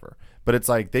 whatever. But it's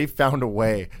like they found a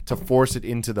way to force it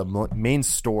into the main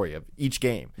story of each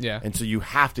game. Yeah. And so you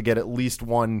have to get at least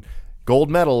one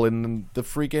gold medal in the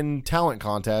freaking talent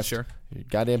contest. Sure.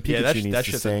 Goddamn Pikachu needs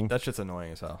to sing. That shit's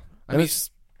annoying as hell. I mean,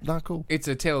 it's not cool. It's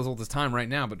a tale as old as time right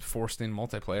now, but forced in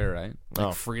multiplayer, right?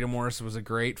 Like Freedom Wars was a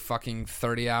great fucking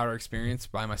 30-hour experience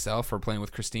by myself or playing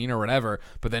with Christine or whatever,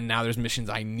 but then now there's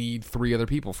missions I need 3 other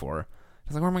people for. I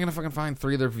was like, where am I going to fucking find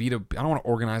 3 other Vita? I don't want to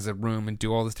organize a room and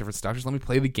do all this different stuff. Just let me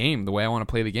play the game the way I want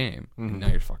to play the game. Mm-hmm. Now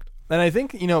you're fucked. And I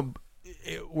think,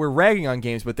 we're ragging on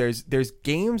games, but there's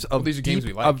games of these are games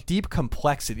we like. Of deep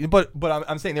complexity. But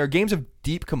I'm saying there are games of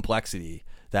deep complexity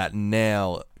that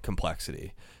nail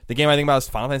complexity. The game I think about is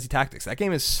Final Fantasy Tactics. That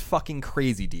game is fucking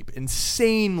crazy deep,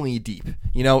 insanely deep.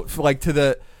 Like to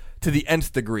the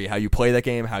nth degree. How you play that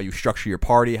game, how you structure your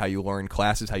party, how you learn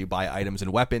classes, how you buy items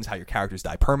and weapons, how your characters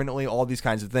die permanently, all these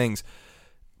kinds of things.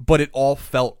 but it all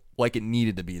felt like it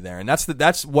needed to be there, and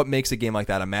that's what makes a game like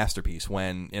that a masterpiece.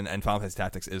 And Final Fantasy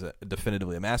Tactics is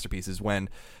definitively a masterpiece, is when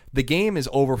the game is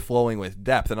overflowing with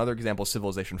depth. Another example is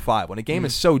Civilization 5. When a game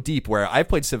is so deep, where I've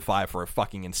played Civ 5 for a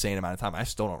fucking insane amount of time, I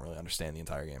still don't really understand the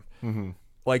entire game. Mm-hmm.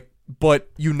 Like, but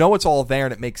you know it's all there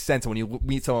and it makes sense. And when you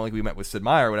meet someone like we met with Sid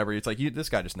Meier or whatever, it's like this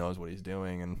guy just knows what he's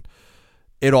doing, and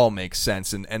it all makes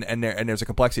sense. And there's a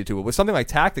complexity to it. With something like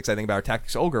Tactics, I think about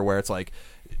Tactics Ogre, where it's like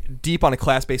deep on a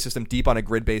class-based system, deep on a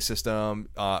grid-based system,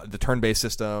 the turn-based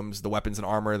systems, the weapons and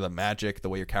armor, the magic, the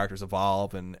way your characters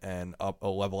evolve and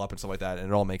level up and stuff like that, and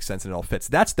it all makes sense and it all fits.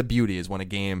 That's the beauty, is when a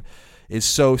game is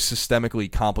so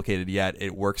systemically complicated, yet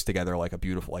it works together like a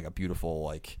beautiful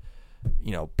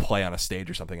play on a stage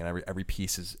or something, and every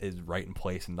piece is right in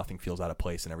place and nothing feels out of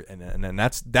place, and then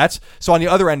that's so on the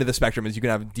other end of the spectrum is you can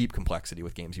have deep complexity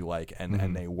with games you like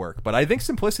and they work. But I think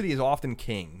simplicity is often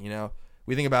king.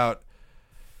 We think about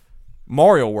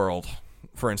Mario World,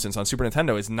 for instance, on Super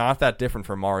Nintendo is not that different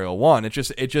from Mario 1.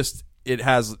 It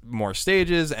has more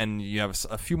stages and you have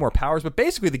a few more powers, but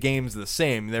basically the game's the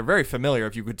same. They're very familiar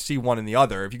if you could see one in the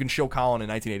other. If you can show Colin in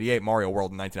 1988, Mario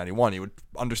World in 1991, you would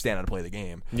understand how to play the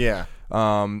game. Yeah.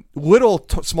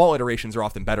 Small iterations are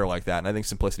often better like that, and I think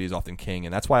simplicity is often king,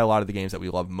 and that's why a lot of the games that we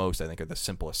love most, I think, are the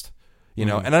simplest. And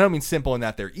I don't mean simple in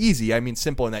that they're easy. I mean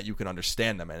simple in that you can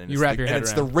understand them, and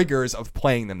it's the rigors of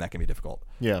playing them that can be difficult.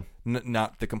 Yeah.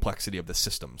 Not the complexity of the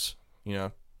systems.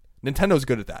 Nintendo's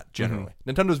good at that generally.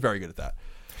 Nintendo's very good at that.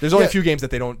 There's only a few games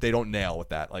that they don't nail with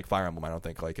that, like Fire Emblem. I don't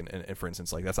think, like, and for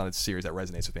instance, like that's not a series that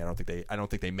resonates with me. I don't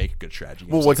think they make good strategy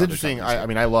games. Well, what's interesting, I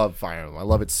mean, I love Fire Emblem. I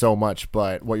love it so much.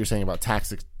 But what you're saying about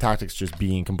tactics just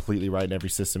being completely right in every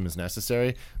system is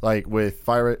necessary. Like with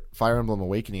Fire Emblem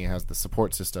Awakening, it has the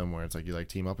support system where it's like you like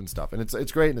team up and stuff, and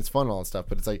it's great and it's fun and all that stuff.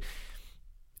 But it's like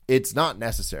it's not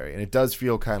necessary, and it does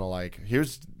feel kind of like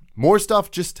here's more stuff,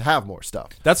 just to have more stuff.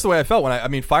 That's the way I felt when I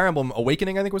mean, Fire Emblem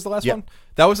Awakening, I think, was the last one.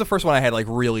 That was the first one I had like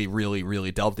really, really,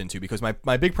 really delved into, because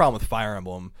my big problem with Fire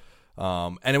Emblem,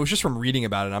 and it was just from reading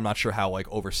about it, and I'm not sure how like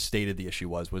overstated the issue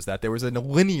was that there was a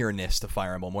linearness to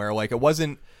Fire Emblem where like it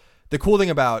wasn't. The cool thing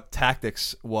about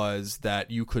Tactics was that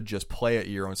you could just play at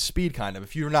your own speed, kind of.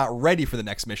 If you're not ready for the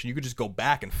next mission, you could just go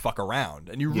back and fuck around,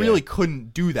 and you really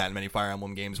couldn't do that in many Fire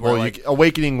Emblem games. Where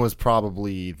Awakening was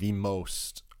probably the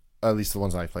most. At least the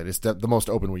ones I played, it's the most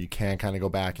open where you can kind of go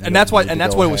back, and that's why, and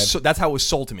that's what it was. That's how it was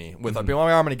sold to me. With I'm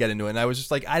going to get into it, and I was just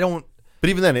like, I don't.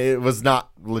 But even then, it was not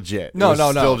legit. No.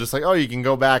 Still just like, oh, you can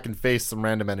go back and face some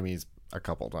random enemies a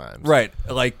couple times, right?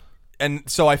 Like, and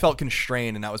so I felt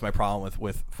constrained, and that was my problem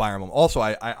with Fire Emblem. Also,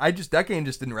 I just that game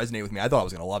just didn't resonate with me. I thought I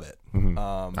was going to love it.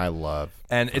 I love,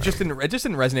 and it just didn't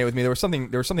resonate with me. There was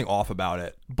something off about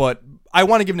it, but I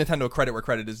want to give Nintendo credit where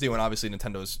credit is due, and obviously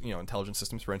Nintendo's Intelligent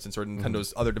Systems, for instance, or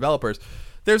Nintendo's other developers.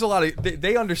 There's a lot of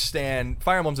they understand.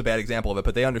 Fire Emblem's a bad example of it,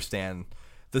 but they understand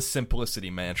the simplicity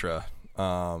mantra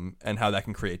and how that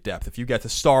can create depth. If you get to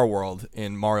Star World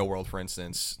in Mario World, for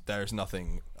instance, there's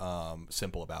nothing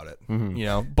simple about it,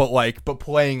 but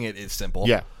playing it is simple.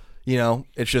 Yeah.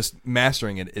 It's just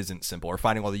mastering it isn't simple, or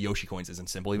finding all the Yoshi coins isn't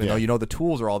simple, even though the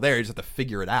tools are all there. You just have to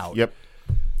figure it out. Yep.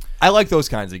 I like those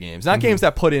kinds of games, not games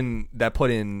that put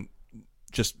in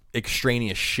just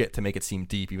extraneous shit to make it seem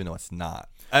deep, even though it's not.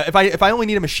 If I only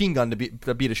need a machine gun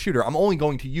to beat a shooter, I'm only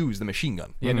going to use the machine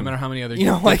gun. Yeah, no matter how many other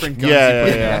different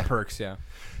guns you put perks.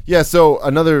 Yeah, so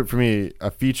another, for me,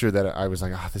 a feature that I was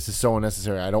like, this is so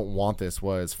unnecessary, I don't want this,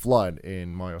 was Flood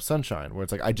in Mario Sunshine, where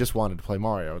it's like, I just wanted to play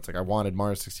Mario. It's like, I wanted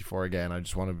Mario 64 again, I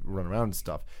just want to run around and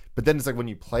stuff. But then it's like, when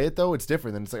you play it, though, it's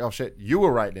different. Then it's like, oh, shit, you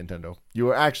were right, Nintendo. You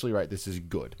were actually right, this is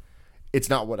good. It's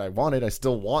not what I wanted, I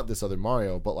still want this other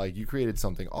Mario, but, like, you created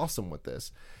something awesome with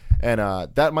this. And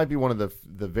that might be one of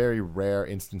the very rare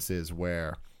instances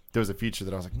where there was a feature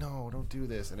that I was like, no, don't do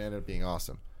this, and it ended up being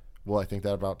awesome. Will I think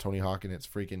that about Tony Hawk and its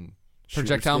freaking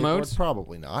projectile modes?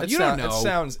 Probably not. You don't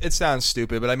know. It sounds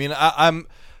stupid, but I mean, I'm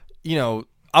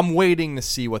waiting to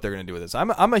see what they're going to do with this.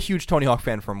 I'm a huge Tony Hawk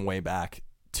fan from way back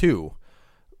too,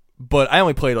 but I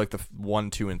only played like the 1,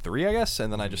 2, and 3, I guess,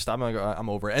 and then I just stopped. I'm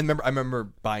over it. And I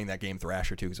remember buying that game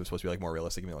Thrasher too, because it was supposed to be like more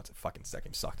realistic, even though that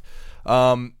game sucked.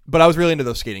 But I was really into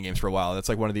those skating games for a while. That's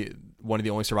like one of the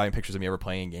only surviving pictures of me ever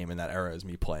playing a game in that era is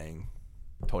me playing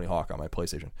Tony Hawk on my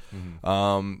PlayStation.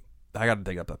 I got to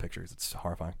dig up that picture because it's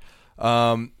horrifying.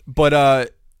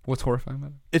 But what's horrifying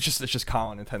about it? It's just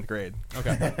Colin in 10th grade.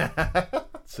 Okay.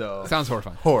 So sounds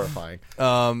horrifying. Horrifying.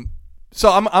 So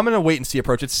I'm gonna wait and see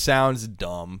approach. It sounds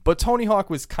dumb, but Tony Hawk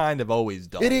was kind of always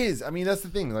dumb. It is. I mean, that's the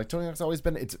thing. Like Tony Hawk's always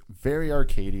been. It's very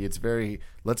arcadey. It's very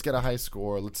let's get a high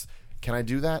score. Can I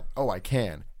do that? Oh, I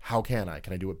can. how can I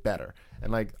do it better?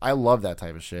 And like I love that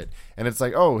type of shit. And it's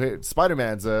like, oh, hey,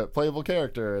 Spider-Man's a playable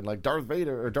character, and like Darth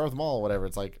Vader or Darth Maul or whatever.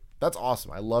 It's like, that's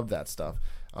awesome. I love that stuff.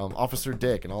 Officer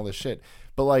Dick and all this shit.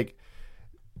 But like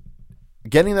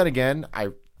getting that again,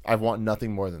 I want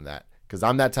nothing more than that. Because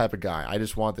I'm that type of guy. I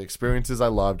just want the experiences I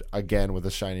loved again with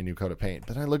a shiny new coat of paint.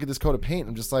 But then I look at this coat of paint and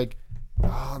I'm just like,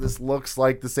 oh, this looks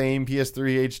like the same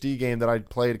PS3 HD game that I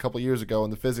played a couple years ago,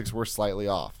 and the physics were slightly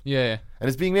off. Yeah. And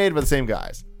it's being made by the same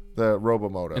guys, the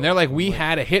Robomoto. And they're like, we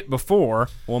had a hit before,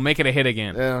 we'll make it a hit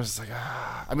again. And I was just like,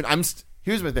 I mean,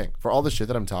 here's my thing. For all the shit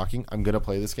that I'm talking, I'm going to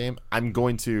play this game. I'm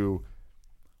going to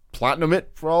platinum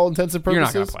it for all intents and purposes. You're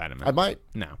not going to platinum it. I might.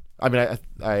 No. I mean,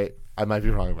 I might be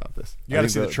wrong about this. You got to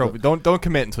see the trophy. Don't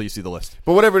commit until you see the list.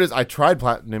 But whatever it is, I tried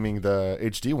platinuming the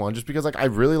HD one just because like I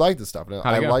really like this stuff.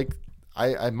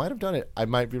 I might have done it. I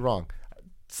might be wrong.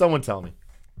 Someone tell me.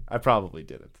 I probably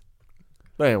didn't.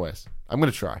 But anyways, I'm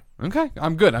gonna try. Okay,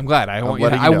 I'm good. I'm glad. I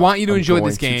want you to enjoy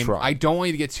this game. I don't want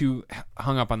you to get too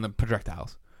hung up on the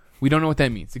projectiles. We don't know what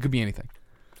that means. It could be anything.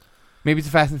 Maybe it's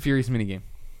a Fast and Furious minigame.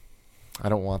 I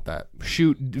don't want that.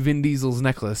 Shoot Vin Diesel's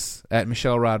necklace at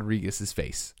Michelle Rodriguez's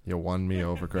face. You won me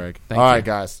over, Greg. Thank All you. right,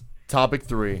 guys. Topic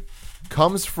 3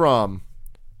 comes from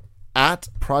at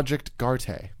Project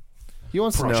Garte. He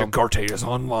wants to know, Project Garte is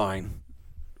online.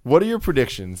 what are your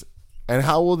predictions, and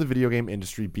how will the video game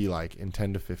industry be like in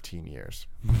 10 to 15 years?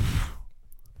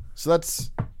 So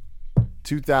that's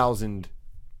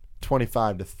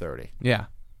 2025 to 30. Yeah.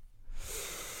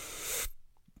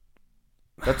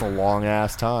 That's a long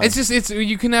ass time.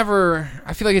 You can never.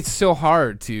 I feel like it's so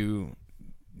hard to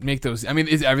make those. I mean,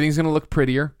 everything's going to look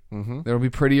prettier. Mm-hmm. There will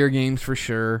be prettier games for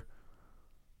sure.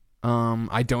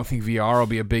 I don't think VR will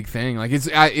be a big thing. Like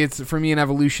it's for me an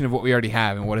evolution of what we already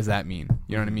have, and what does that mean?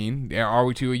 You know what I mean? Are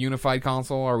we to a unified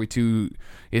console?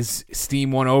 Is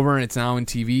Steam won over and it's now in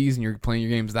TVs and you're playing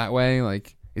your games that way?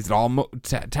 Like, is it all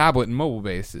tablet and mobile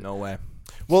based? No way.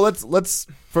 Well, let's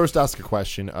first ask a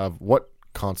question of what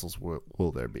consoles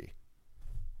will there be?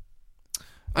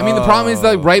 I mean, the problem is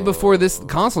that right before this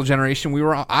console generation,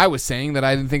 I was saying that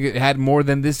I didn't think it had more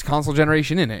than this console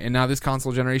generation in it, and now this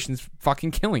console generation is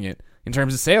fucking killing it in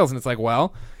terms of sales. And it's like,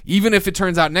 well, even if it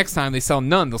turns out next time they sell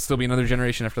none, there'll still be another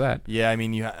generation after that. Yeah, I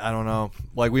mean, I don't know.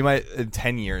 Like, we might in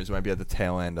 10 years, we might be at the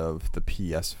tail end of the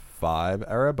PS5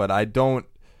 era, but I don't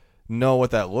know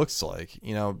what that looks like.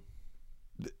 You know,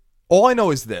 all I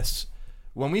know is this: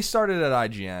 when we started at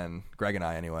IGN, Greg and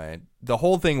I anyway, the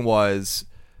whole thing was,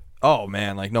 oh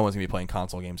man, like no one's gonna be playing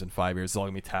console games in 5 years. It's all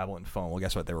gonna be tablet and phone. Well,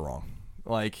 guess what? They were wrong.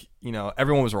 Like, you know,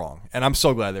 everyone was wrong, and I'm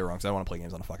so glad they were wrong because I don't want to play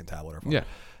games on a fucking tablet or phone. Yeah.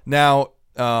 Now,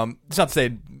 it's not to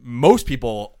say most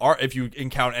people are. If you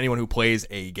encounter anyone who plays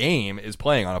a game, is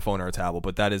playing on a phone or a tablet,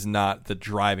 but that is not the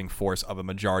driving force of a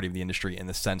majority of the industry in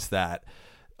the sense that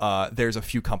there's a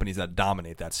few companies that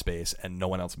dominate that space and no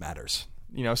one else matters.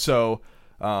 You know, so.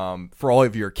 For all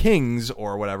of your kings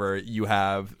or whatever, you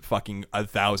have fucking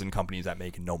 1,000 companies that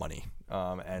make no money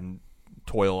and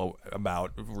toil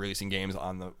about releasing games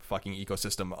on the fucking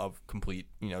ecosystem of complete,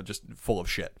 you know, just full of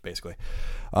shit, basically.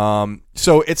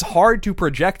 So it's hard to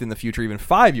project in the future, even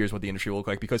 5 years, what the industry will look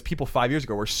like, because people 5 years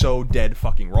ago were so dead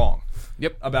fucking wrong.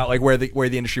 Yep. About like where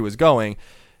the industry was going.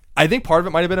 I think part of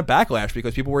it might have been a backlash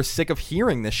because people were sick of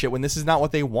hearing this shit when this is not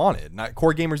what they wanted.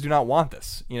 Core gamers do not want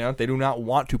this. You know, they do not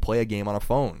want to play a game on a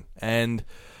phone. And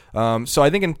so I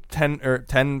think in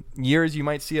 10 years you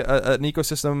might see an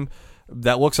ecosystem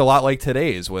that looks a lot like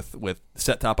today's with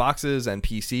set-top boxes and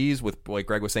PCs with, like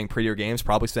Greg was saying, prettier games,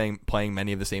 probably playing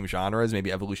many of the same genres,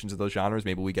 maybe evolutions of those genres.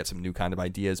 Maybe we get some new kind of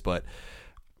ideas. But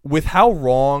with how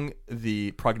wrong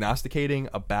the prognosticating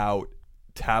about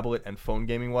tablet and phone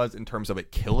gaming was in terms of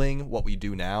it killing what we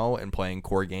do now and playing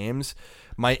core games,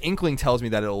 my inkling tells me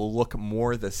that it'll look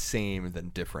more the same than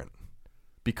different,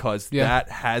 because that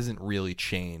hasn't really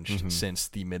changed since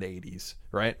the mid 80s,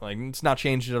 right? Like, it's not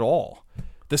changed at all.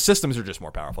 The systems are just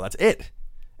more powerful. That's it.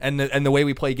 And the way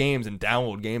we play games and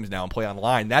download games now and play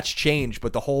online, that's changed.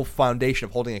 But the whole foundation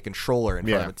of holding a controller in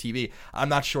front of a TV, I'm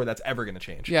not sure that's ever going to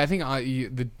change. Yeah, I think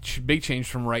the big change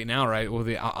from right now, right? Well,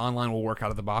 the online will work out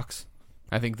of the box.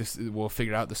 I think this will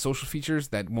figure out the social features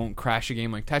that won't crash a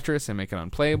game like Tetris and make it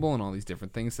unplayable and all these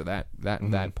different things to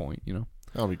that point, you know.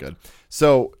 That'll be good.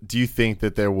 So, do you think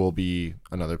that there will be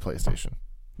another PlayStation?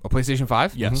 A PlayStation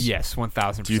 5? Yes. Yes,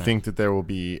 1,000%. Do you think that there will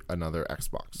be another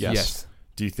Xbox? Yes.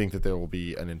 Do you think that there will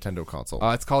be a Nintendo console?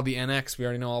 It's called the NX. We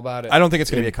already know all about it. I don't think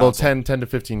it's going to be a console. Well, 10 to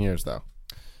 15 years, though.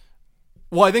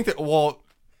 Well, I think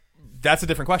that's a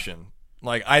different question.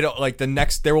 Like, I don't like the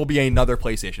next. There will be another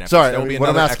PlayStation. Sorry, there will be what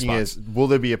I'm another asking Xbox. is, will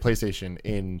there be a PlayStation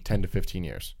in 10 to 15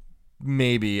 years?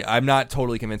 maybe. I'm not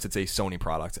totally convinced it's a Sony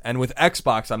product. And with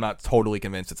Xbox, I'm not totally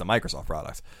convinced it's a Microsoft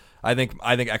product. I think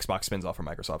Xbox spins off from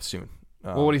Microsoft soon.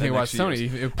 Well, what do you think about Sony?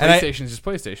 PlayStation's just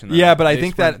PlayStation. Then. Yeah, but I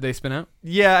think that they spin out.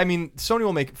 Yeah, I mean, Sony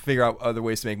will figure out other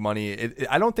ways to make money.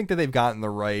 I don't think that they've gotten the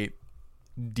right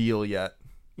deal yet.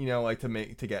 You know, like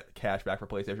to get cash back for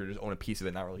PlayStation, or just own a piece of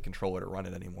it, not really control it or run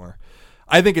it anymore.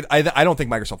 I don't think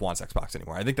Microsoft wants Xbox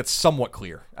anymore. I think that's somewhat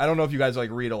clear. I don't know if you guys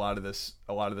like read a lot of this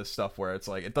stuff where it's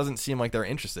like it doesn't seem like they're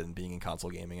interested in being in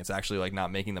console gaming. It's actually like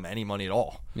not making them any money at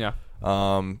all. Yeah.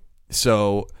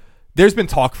 So there's been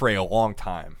talk for a long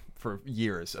time, for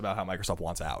years, about how Microsoft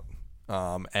wants out.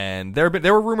 And there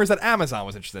were rumors that Amazon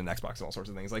was interested in Xbox and all sorts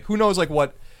of things. Like who knows like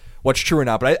what's true or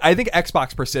not, but I think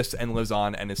Xbox persists and lives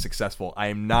on and is successful. I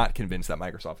am not convinced that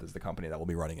Microsoft is the company that will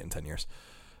be running it in 10 years.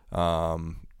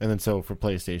 And then so for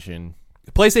PlayStation,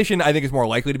 I think is more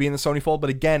likely to be in the Sony fold, but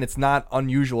again, it's not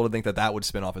unusual to think that would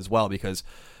spin off as well, because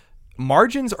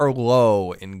margins are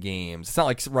low in games. It's not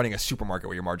like running a supermarket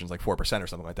where your margin's like 4% or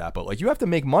something like that, but like you have to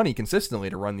make money consistently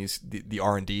to run the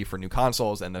R&D for new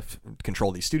consoles and to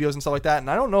control these studios and stuff like that. And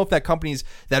I don't know if that companies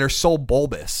that are so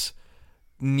bulbous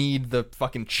need the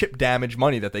fucking chip damage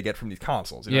money that they get from these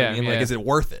consoles. You know what I mean? Like, is it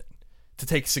worth it to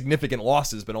take significant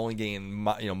losses but only gain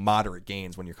moderate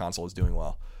gains when your console is doing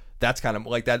well? That's kind of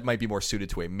like, that might be more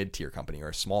suited to a mid-tier company or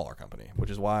a smaller company,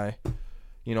 which is why,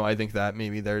 I think that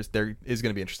maybe there is going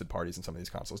to be interested parties in some of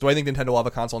these consoles. Do I think Nintendo will have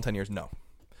a console in 10 years? No.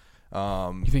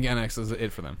 You think NX is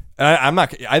it for them? I'm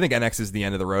not. I think NX is the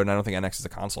end of the road, and I don't think NX is a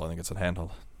console. I think it's a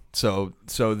handheld. So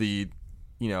the,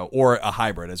 or a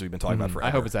hybrid, as we've been talking about forever.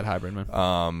 I hope it's that hybrid,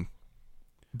 man.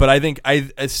 But I think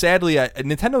sadly,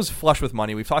 Nintendo's flush with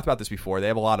money. We've talked about this before. They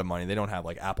have a lot of money. They don't have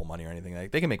like Apple money or anything.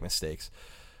 Like, they can make mistakes.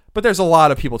 But there's a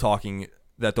lot of people talking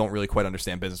that don't really quite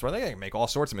understand business, where they can make all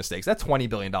sorts of mistakes. That $20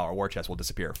 billion war chest will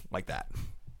disappear like that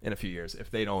in a few years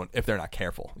if they're not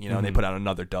careful. And they put out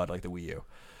another dud like the Wii U.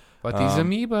 But these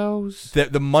amiibos, the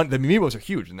amiibos are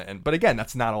huge, but again,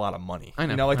 that's not a lot of money. I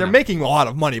know. They're making a lot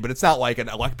of money, but it's not like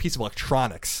a piece of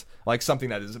electronics, like something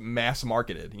that is mass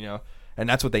marketed. And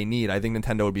that's what they need. I think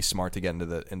Nintendo would be smart to get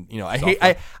into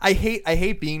I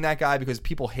hate being that guy, because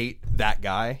people hate that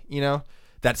guy.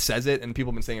 That says it, and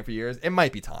people have been saying it for years. It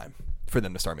might be time for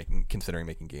them to start considering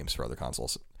making games for other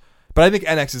consoles. But I think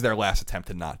NX is their last attempt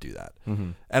to not do that.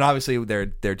 Mm-hmm. And obviously their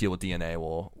deal with DNA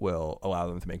will allow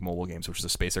them to make mobile games, which is a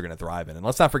space they're going to thrive in. And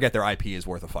let's not forget their IP is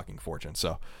worth a fucking fortune.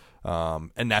 So,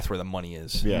 and that's where the money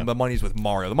is. Yeah. The money's with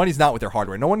Mario. The money's not with their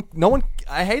hardware. No one.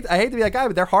 I hate to be that guy,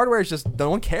 but their hardware is just,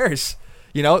 no one cares.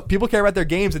 People care about their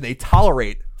games, and they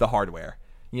tolerate the hardware.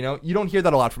 You don't hear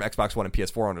that a lot from Xbox One and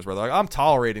PS4 owners, where they're like, I'm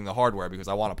tolerating the hardware because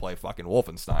I want to play fucking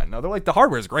Wolfenstein. No, they're like, the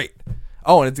hardware is great.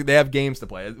 Oh, and they have games to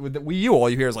play. With the Wii U, all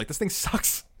you hear is like, this thing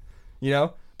sucks.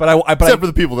 But except for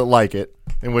the people that like it,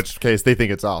 in which case they think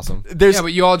it's awesome. Yeah,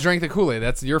 but you all drank the Kool-Aid.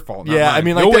 That's your fault. Not mine. I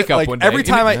mean, you'll wake up one day. Every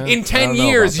time in 10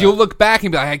 years, you'll look back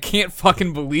and be like, I can't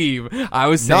fucking believe I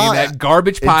was saying that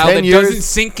garbage pile that doesn't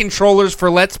sync controllers for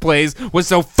Let's Plays was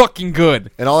so fucking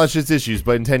good. And all that shit's issues,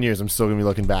 but in 10 years, I'm still going to be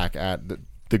looking back at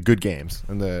the good games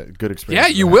and the good experience.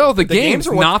 Yeah, you will. The games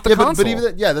are not the console. But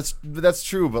even that's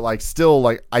true. But like, still,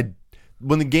 like,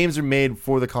 when the games are made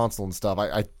for the console and stuff,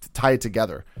 I tie it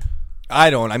together. I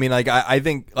don't. I mean, like, I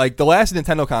think like the last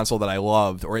Nintendo console that I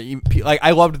loved, or like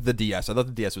I loved the DS. I thought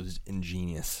the DS was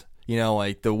ingenious.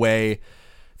 Like the way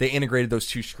they integrated those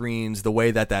two screens, the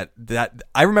way that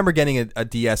I remember getting a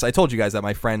DS. I told you guys that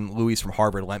my friend Luis from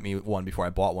Harvard lent me one before I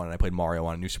bought one, and I played Mario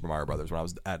on New Super Mario Brothers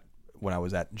when I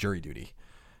was at jury duty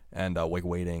and like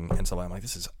waiting and stuff. I'm like,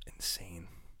 this is insane.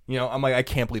 I'm like, I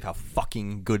can't believe how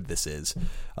fucking good this is.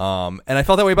 And I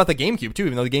felt that way about the GameCube too,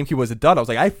 even though the GameCube was a dud. I was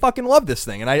like, I fucking love this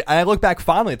thing. And I look back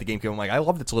fondly at the GameCube. I'm like, I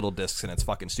loved its little discs and its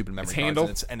fucking stupid memory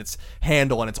cards and its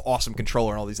handle and its awesome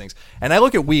controller and all these things. And I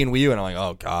look at Wii and Wii U and I'm like,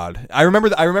 oh god. I remember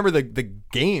the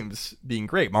games being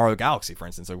great. Mario Galaxy, for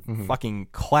instance, a fucking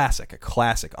classic,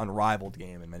 unrivaled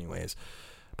game in many ways.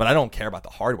 But I don't care about the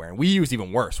hardware. And Wii U is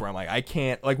even worse, where I'm like, I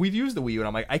can't, like, we've used the Wii U and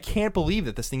I'm like, I can't believe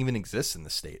that this thing even exists in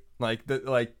this state.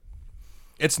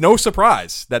 It's no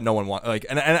surprise that no one wants, like,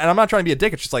 and I'm not trying to be a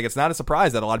dick. It's just like, it's not a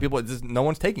surprise that a lot of people, no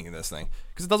one's taking this thing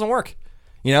because it doesn't work.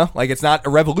 Like, it's not a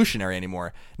revolutionary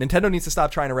anymore. Nintendo needs to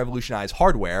stop trying to revolutionize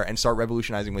hardware and start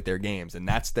revolutionizing with their games, and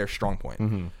that's their strong point.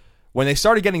 Mm-hmm. When they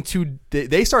started getting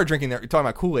they started drinking you're talking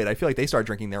about Kool-Aid. I feel like they started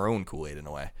drinking their own Kool-Aid in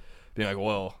a way, being like,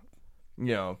 well,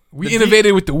 we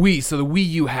innovated with the Wii, so the Wii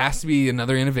U has to be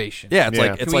another innovation. Yeah,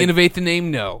 it's like innovate the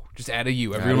name? No, just add a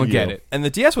U. Everyone will get it. And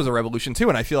the DS was a revolution too,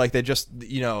 and I feel like they just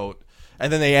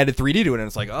and then they added 3D to it, and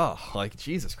it's like, oh, like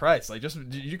Jesus Christ, like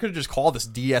you could have just called this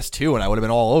DS2, and I would have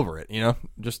been all over it.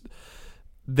 Just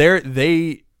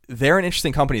they're an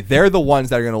interesting company. They're the ones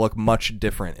that are going to look much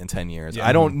different in 10 years.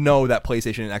 I don't know that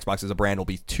PlayStation and Xbox as a brand will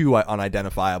be too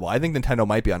unidentifiable. I think Nintendo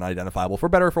might be unidentifiable for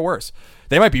better or for worse.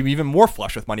 They might be even more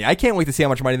flush with money. I can't wait to see how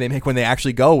much money they make when they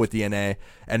actually go with DNA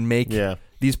and make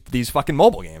these fucking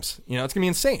mobile games. It's going to be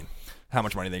insane how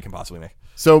much money they can possibly make.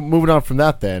 So moving on from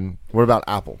that then, what about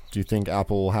Apple? Do you think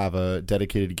Apple will have a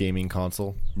dedicated gaming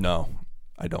console? No,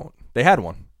 I don't. They had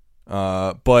one.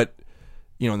 But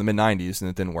in the mid 90s, and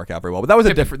it didn't work out very well. But that was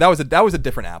a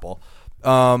different Apple.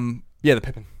 The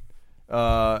Pippin.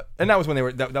 And that was when they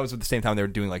were that was at the same time they were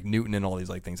doing like Newton and all these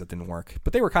like things that didn't work.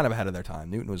 But they were kind of ahead of their time.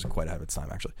 Newton was quite ahead of its time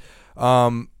actually.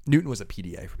 Newton was a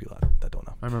PDA for people that don't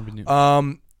know. I remember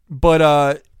Newton.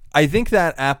 But I think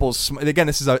that Apple's, again,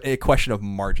 this is a question of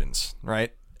margins,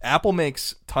 right? Apple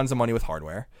makes tons of money with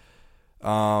hardware.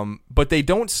 But they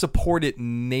don't support it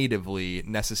natively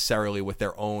necessarily with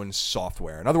their own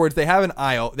software. In other words, they have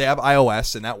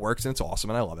iOS and that works and it's awesome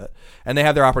and I love it. And they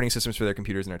have their operating systems for their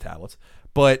computers and their tablets,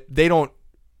 but they don't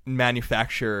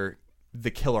manufacture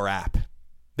the killer app.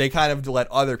 They kind of let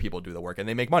other people do the work and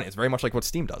they make money. It's very much like what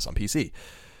Steam does on PC.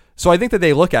 So I think that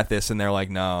they look at this and they're like,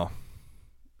 no.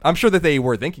 I'm sure that they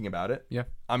were thinking about it. Yeah.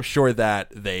 I'm sure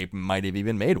that they might have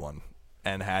even made one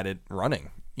and had it running,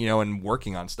 and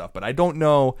working on stuff. But I don't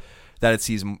know that it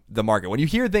sees the market. When you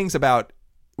hear about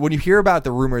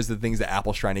the rumors, the things that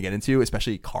Apple's trying to get into,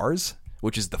 especially cars,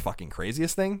 which is the fucking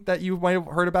craziest thing that you might have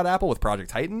heard about Apple with Project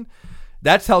Titan,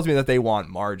 that tells me that they want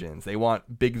margins. They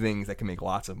want big things that can make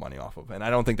lots of money off of. And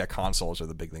I don't think that consoles are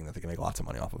the big thing that they can make lots of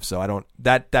money off of. So I don't,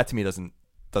 that to me doesn't,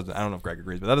 I don't know if Greg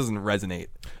agrees, but that doesn't resonate.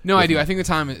 No, I do. I think the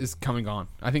time is coming on.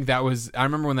 I think I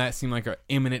remember when that seemed like an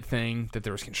imminent thing, that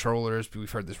there was controllers. We've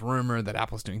heard this rumor that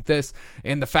Apple's doing this.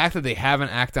 And the fact that they haven't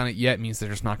acted on it yet means they're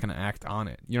just not going to act on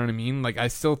it. You know what I mean? Like, I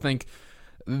still think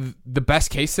the best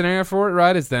case scenario for it,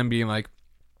 right, is them being like,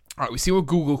 all right, we see what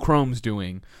Google Chrome's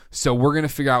doing, so we're going to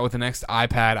figure out with the next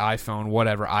iPad, iPhone,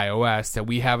 whatever, iOS, that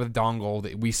we have a dongle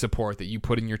that we support that you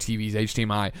put in your TV's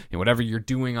HDMI, and whatever you're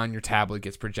doing on your tablet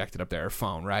gets projected up there, or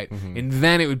phone, right? Mm-hmm. And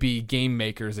then it would be game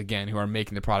makers, again, who are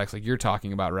making the products like you're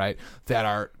talking about, right, that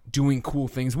are doing cool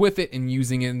things with it and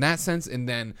using it in that sense, and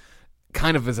then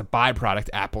kind of as a byproduct,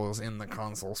 Apple's in the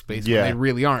console space where they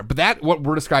really aren't. But what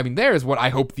we're describing there is what I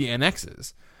hope the NX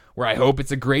is. Where I hope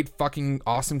it's a great fucking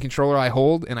awesome controller I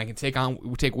hold and I can take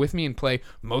with me and play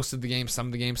most of the games, some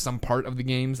of the games, some part of the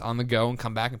games on the go and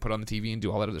come back and put it on the TV and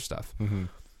do all that other stuff. Mm-hmm.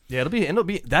 Yeah, it'll be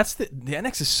the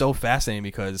NX is so fascinating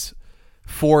because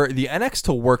for the NX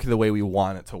to work the way we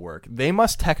want it to work, they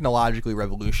must technologically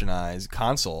revolutionize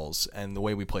consoles and the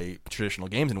way we play traditional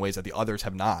games in ways that the others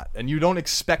have not. And you don't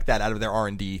expect that out of their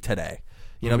R&D today,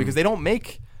 because they don't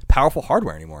make powerful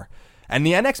hardware anymore. And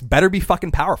the NX better be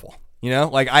fucking powerful.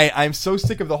 I'm so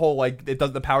sick of the whole,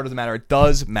 the power doesn't matter. It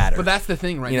does matter. But that's the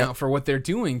thing right now for what they're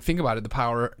doing. Think about it. The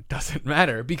power doesn't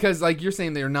matter because you're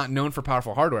saying they're not known for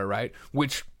powerful hardware, right?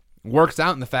 Which works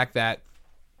out in the fact that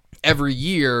every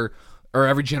year or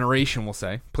every generation, we'll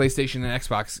say, PlayStation and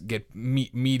Xbox get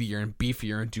meatier and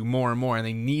beefier and do more and more. And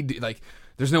they need to,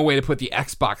 there's no way to put the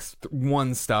Xbox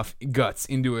One stuff guts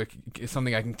into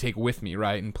something I can take with me,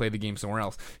 right, and play the game somewhere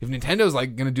else. If Nintendo's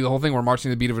going to do the whole thing where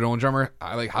marching to the beat of an old drummer,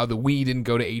 like how the Wii didn't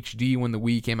go to HD when the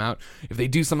Wii came out, if they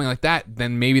do something like that,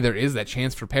 then maybe there is that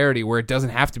chance for parity where it doesn't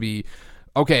have to be,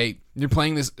 okay, you're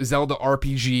playing this Zelda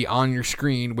RPG on your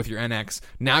screen with your NX.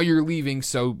 Now you're leaving,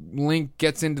 so Link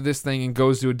gets into this thing and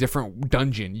goes to a different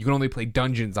dungeon. You can only play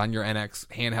dungeons on your NX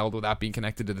handheld without being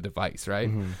connected to the device, right?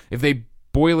 Mm-hmm. If they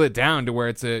boil it down to where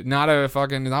it's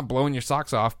not blowing your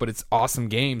socks off, but it's awesome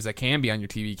games that can be on your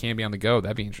TV, can be on the go.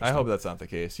 That'd be interesting. I hope that's not the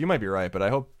case. You might be right, but I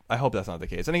hope that's not the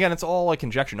case. And again, it's all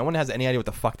conjecture. No one has any idea what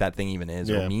the fuck that thing even is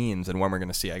or means and when we're going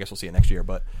to see it. I guess we'll see it next year,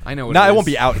 but I know it won't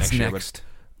be out next year.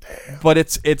 But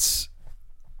it's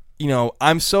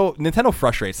Nintendo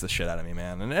frustrates the shit out of me,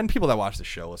 man. And people that watch the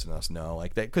show listen to us know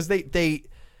that because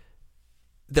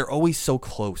they're always so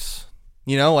close.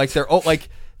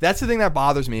 That's the thing that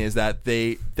bothers me is that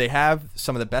they have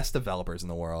some of the best developers in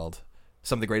the world,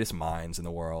 some of the greatest minds in the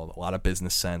world, a lot of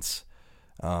business sense,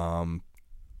 and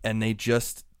they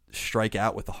just strike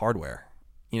out with the hardware.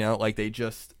 Playing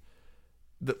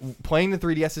the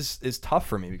 3DS is tough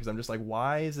for me because I'm just like,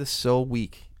 why is this so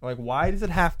weak? Why does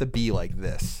it have to be like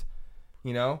this?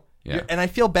 Yeah. And I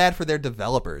feel bad for their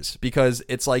developers because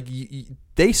it's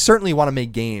they certainly want to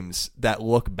make games that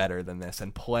look better than this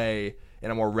and play in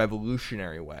a more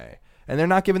revolutionary way, and they're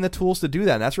not given the tools to do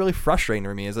that. And that's really frustrating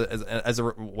for me as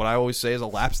what I always say as a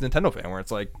lapsed Nintendo fan, where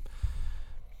it's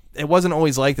it wasn't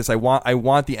always like this. I want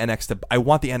the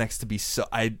NX to be so.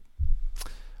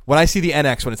 When I see the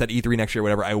NX when it's at E3 next year, or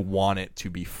whatever, I want it to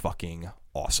be fucking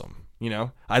awesome. You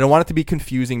know, I don't want it to be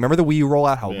confusing. Remember the Wii U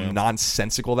rollout? How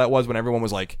nonsensical that was when everyone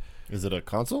was like, "Is it a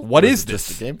console? What is this?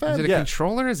 Just a gamepad? Is it a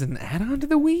controller? Is it an add-on to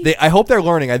the Wii?" I hope they're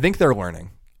learning. I think they're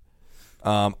learning.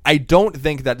 I don't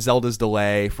think that Zelda's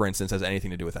delay, for instance, has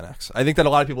anything to do with NX. I think that a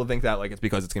lot of people think that like it's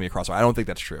because it's going to be a crossover. I don't think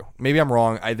that's true. Maybe I'm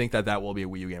wrong. I think that will be a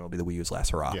Wii U game. It'll be the Wii U's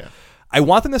last hurrah. Yeah. I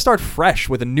want them to start fresh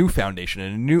with a new foundation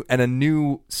and a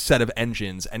new set of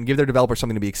engines and give their developers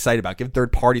something to be excited about. Give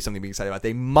third parties something to be excited about.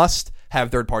 They must have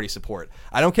third party support.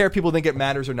 I don't care if people think it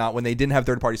matters or not. When they didn't have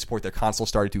third party support, their consoles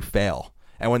started to fail.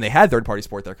 And when they had third party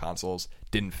support, their consoles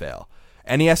didn't fail.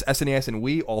 NES, SNES, and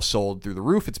Wii all sold through the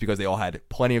roof. It's because they all had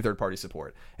plenty of third party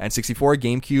support. And 64,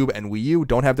 GameCube, and Wii U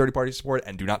don't have third party support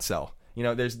and do not sell. You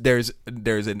know, there's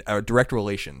a direct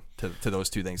relation to those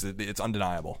two things. It's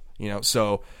undeniable. You know,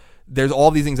 so there's all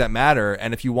these things that matter,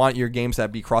 and if you want your games to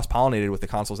be cross-pollinated with the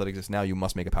consoles that exist now, you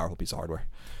must make a powerful piece of hardware.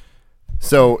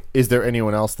 So, is there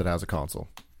anyone else that has a console?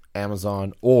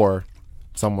 Amazon or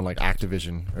someone like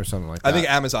Activision or something like that? I think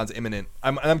Amazon's imminent.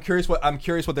 I'm curious what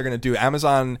they're going to do.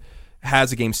 Amazon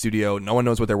has a game studio. No one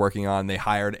knows what they're working on. They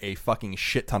hired a fucking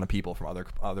shit ton of people from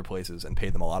other places and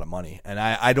paid them a lot of money, and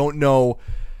I don't know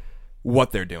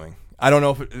what they're doing. I don't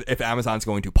know if Amazon's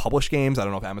going to publish games. I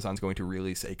don't know if Amazon's going to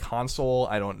release a console.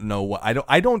 I don't know what.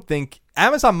 I don't think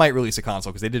Amazon might release a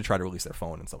console because they did try to release their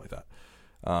phone and stuff like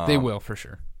that. They will for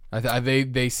sure.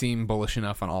 They seem bullish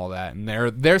enough on all that, and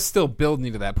they're still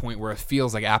building to that point where it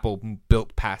feels like Apple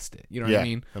built past it. You know what I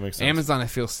mean? That makes sense. Amazon, I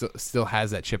feel, still has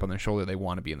that chip on their shoulder. They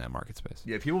want to be in that market space.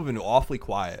 Yeah, people have been awfully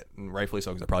quiet, and rightfully so,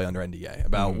 because they're probably under NDA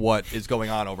about what is going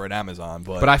on over at Amazon.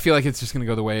 But I feel like it's just going to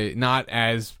go the way, not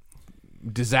as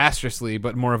disastrously,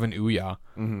 but more of an ooh-yah.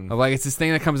 Of like, it's this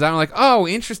thing that comes out and like, oh,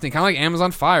 interesting, kind of like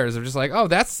Amazon Fires. They're just like, oh,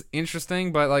 that's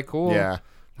interesting, but like, cool. Yeah.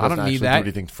 I don't need that. Do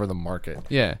anything for the market.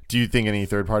 Yeah. Do you think any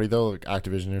third party though, like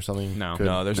Activision or something?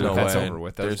 No, there's no way. That's over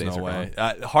with. Those There's days no are way.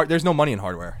 gone. There's no money in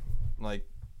hardware. Like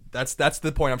that's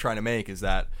the point I'm trying to make, is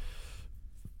that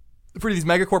for these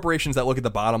mega corporations that look at the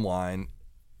bottom line,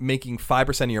 making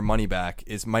 5% of your money back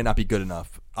might not be good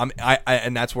enough.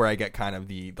 And that's where I get kind of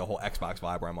the whole Xbox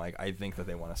vibe, where I'm like, I think that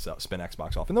they want to spin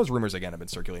Xbox off. And those rumors again have been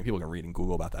circulating. People can read and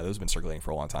Google about that. Those have been circulating for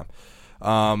a long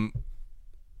time.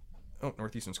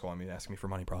 Northeastern's calling me, asking me for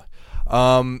money, probably.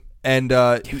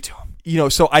 You know,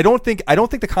 so I don't think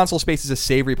the console space is a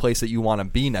savory place that you want to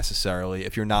be necessarily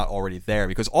if you're not already there,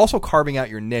 because also carving out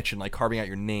your niche and like carving out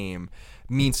your name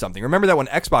means something. Remember that when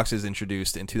Xbox was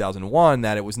introduced in 2001,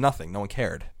 that it was nothing. No one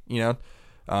cared. You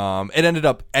know, it ended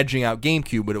up edging out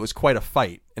GameCube, but it was quite a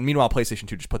fight. And meanwhile, PlayStation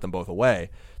 2 just put them both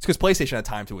away. It's because PlayStation had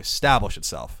time to establish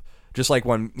itself. Just like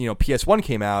when, you know, PS1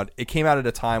 came out, it came out at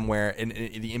a time where in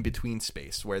the in-between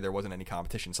space where there wasn't any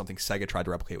competition, something Sega tried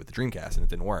to replicate with the Dreamcast and it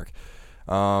didn't work.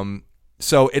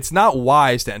 So it's not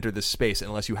wise to enter this space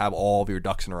unless you have all of your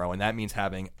ducks in a row, and that means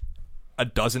having a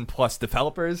dozen plus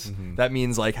developers. That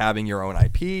means like having your own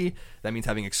IP. That means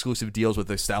having exclusive deals with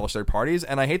established third parties.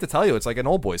 And I hate to tell you, it's like an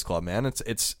old boys club, man.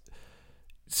 It's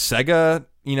Sega,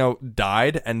 you know,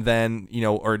 died, and then, you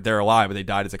know, or they're alive, but they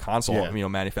died as a console, you know,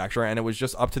 manufacturer, and it was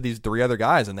just up to these three other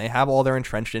guys, and they have all their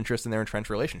entrenched interests and their entrenched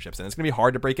relationships, and it's going to be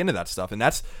hard to break into that stuff. And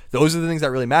those are the things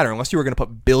that really matter, unless you were going to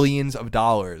put billions of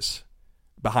dollars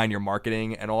behind your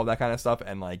marketing and all of that kind of stuff,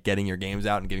 and like getting your games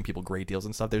out and giving people great deals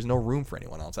and stuff. There's no room for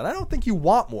anyone else, and I don't think you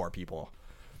want more people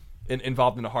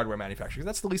involved in a hardware manufacturer, because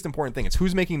that's the least important thing. It's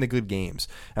who's making the good games.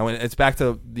 And when it's back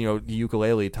to, you know, the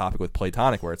Yooka-Laylee topic with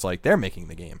Playtonic, where it's like they're making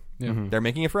the game. They're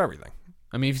making it for everything.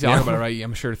 I mean, if you talk about it, right,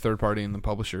 I'm sure third party and the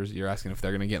publishers, you're asking if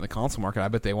they're going to get in the console market. I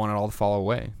bet they want it all to fall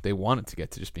away. They want it to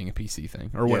get to just being a PC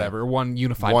thing or whatever, one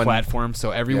unified platform,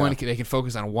 so everyone they can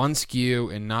focus on one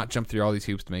SKU and not jump through all these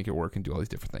hoops to make it work and do all these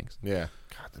different things. Yeah,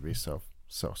 God, that'd be so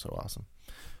awesome.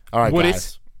 All right,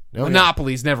 guys.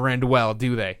 Monopolies never end well,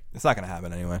 do they? It's not going to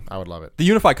happen anyway. I would love it. The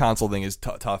unified console thing is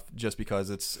tough, just because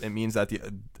it means that the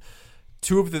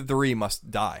two of the three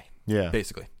must die. Yeah,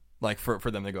 basically, like for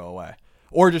them to go away,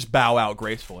 or just bow out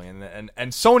gracefully. And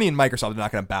Sony and Microsoft are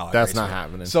not going to bow out. That's gracefully. not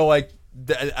happening. So like,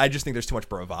 I just think there's too much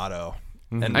bravado,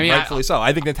 and rightfully so.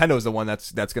 I think Nintendo is the one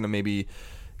that's going to maybe,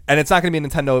 and it's not going to be a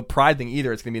Nintendo pride thing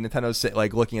either. It's going to be Nintendo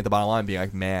like looking at the bottom line, and being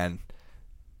like, man,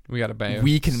 we got to pay.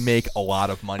 We can make a lot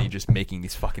of money just making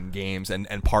these fucking games and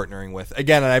partnering with,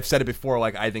 again, and I've said it before,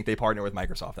 like, I think they partner with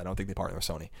Microsoft. I don't think they partner with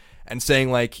Sony. And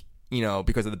saying, like, you know,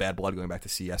 because of the bad blood going back to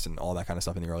CS and all that kind of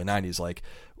stuff in the early 90s, like,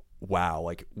 wow,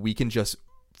 like, we can just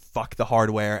fuck the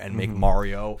hardware and make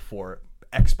Mario for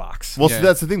Xbox. Well, so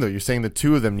that's the thing, though. You're saying the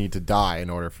two of them need to die in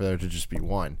order for there to just be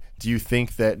one. Do you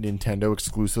think that Nintendo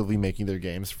exclusively making their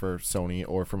games for Sony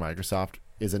or for Microsoft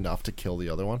is enough to kill the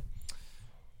other one?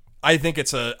 I think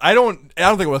it's I don't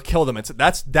think it will kill them.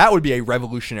 That would be a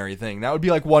revolutionary thing. That would be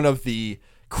like one of the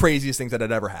craziest things that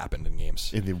had ever happened in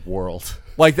games in the world.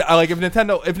 Like if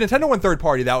Nintendo went third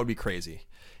party, that would be crazy.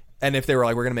 And if they were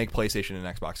like, we're gonna make PlayStation and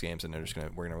Xbox games, and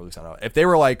we're gonna release on it. If they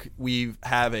were like, we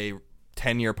have a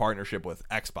 10-year partnership with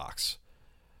Xbox,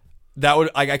 that would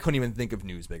I couldn't even think of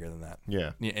news bigger than that.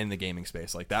 Yeah, in the gaming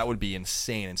space, like that would be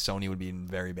insane, and Sony would be in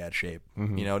very bad shape.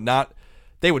 Mm-hmm.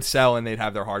 They would sell and they'd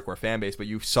have their hardcore fan base, but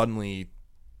you suddenly,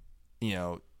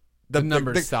 the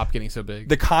numbers stop getting so big.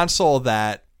 The console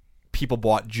that people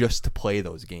bought just to play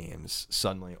those games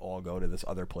suddenly all go to this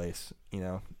other place.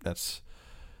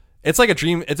 It's like a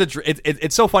dream.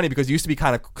 It's so funny because it used to be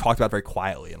kind of talked about very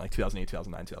quietly in like 2008,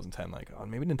 2009, 2010. Like, oh,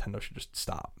 maybe Nintendo should just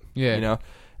stop. Yeah.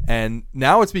 And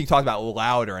now it's being talked about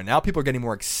louder, and now people are getting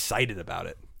more excited about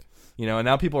it. And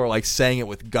now people are like saying it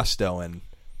with gusto, and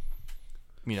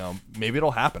maybe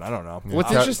it'll happen. I don't know.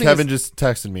 What's interesting? Kevin just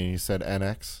texted me. He said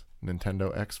NX,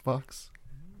 Nintendo Xbox.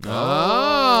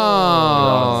 Oh,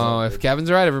 if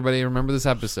Kevin's right, everybody remember this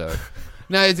episode.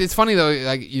 No, it's funny though.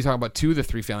 Like you talk about 2 of the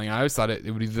 3 failing. I always thought it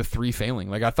would be the 3 failing.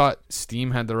 Like I thought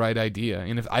Steam had the right idea,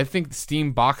 and I think the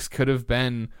Steam box could have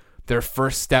been their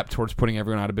first step towards putting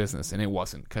everyone out of business, and it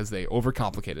wasn't because they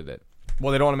overcomplicated it.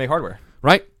 Well, they don't want to make hardware,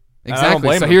 right?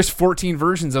 Exactly. So them. Here's 14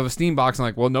 versions of a Steam box. I'm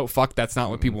like, well, no, fuck, that's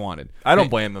not what people wanted. I don't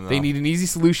blame them, though. They need an easy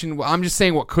solution. Well, I'm just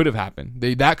saying what could have happened.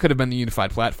 That could have been the unified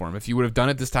platform. If you would have done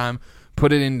it this time,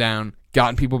 put it in down,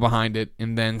 gotten people behind it,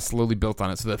 and then slowly built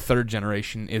on it so the third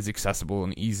generation is accessible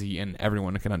and easy and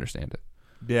everyone can understand it.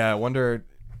 Yeah, I wonder.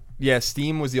 Yeah,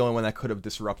 Steam was the only one that could have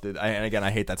disrupted. And again,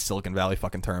 I hate that Silicon Valley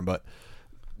fucking term, but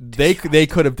they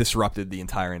could have disrupted the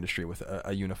entire industry with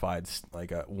a unified,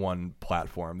 like a one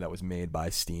platform that was made by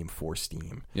Steam for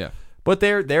Steam. Yeah, but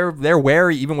they're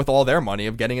wary, even with all their money,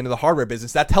 of getting into the hardware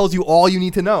business. That tells you all you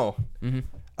need to know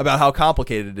about how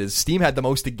complicated it is. Steam had the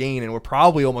most to gain, and were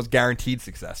probably almost guaranteed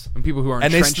success. And people who are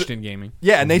entrenched in gaming,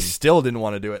 and they still didn't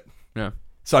want to do it. Yeah.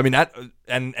 So I mean that,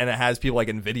 and it has people like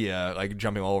Nvidia like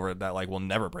jumping all over it that like will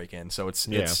never break in. So it's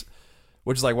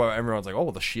which is like what everyone's like, oh,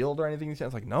 well, the Shield or anything. It's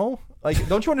like, no, like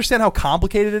don't you understand how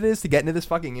complicated it is to get into this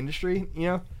fucking industry,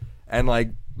 and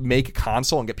like make a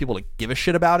console and get people to give a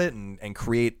shit about it and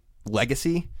create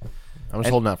legacy. I was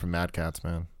holding out for Mad Cats,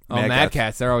 man. Mad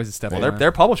Cats, they're always a step. Well,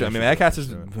 they're publishing. I mean, Mad Cats is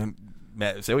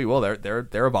say what you will, they're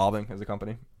evolving as a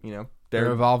company.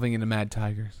 They're evolving into Mad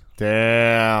Tigers.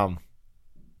 Damn.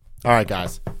 All right,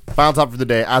 guys. Final topic for the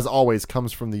day, as always,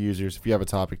 comes from the users. If you have a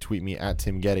topic, tweet me at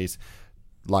Tim Geddes,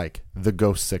 like the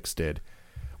Ghost 6 did.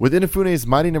 With Inafune's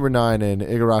Mighty Number 9 and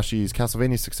Igarashi's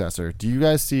Castlevania successor, do you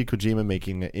guys see Kojima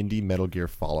making an indie Metal Gear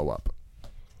follow-up?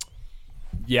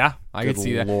 Yeah, I can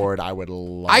see that. Lord, I would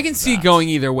love I can see going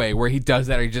either way, where he does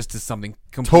that or he just does something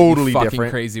completely totally fucking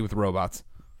different, crazy with robots.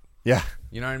 Yeah.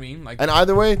 You know what I mean? Like, and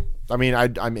either way, I mean,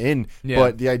 I'm in. Yeah.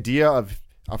 But the idea of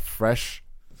a fresh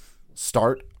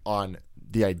start on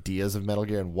the ideas of Metal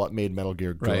Gear and what made Metal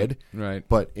Gear good, right.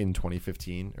 But in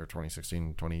 2015 or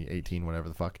 2016, 2018, whatever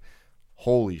the fuck,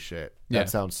 holy shit, that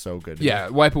sounds so good. Yeah,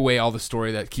 wipe away all the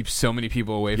story that keeps so many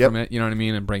people away from it. You know what I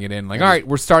mean? And bring it in. Like, all right,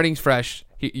 we're starting fresh.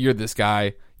 You're this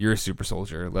guy. You're a super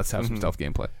soldier. Let's have some stealth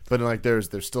gameplay. But like, there's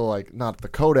still like not the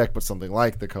codec, but something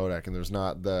like the codec, and there's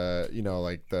not the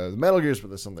like the Metal Gears, but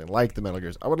there's something like the Metal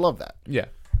Gears. I would love that. Yeah.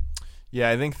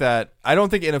 I think that I don't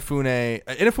think Inafune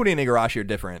and Igarashi are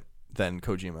different than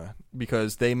Kojima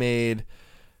because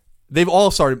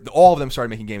all of them started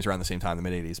making games around the same time, the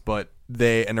mid 80s, but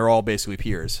they're all basically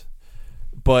peers.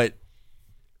 But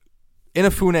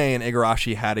Inafune and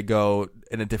Igarashi had to go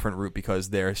in a different route because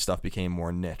their stuff became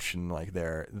more niche and like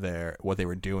their what they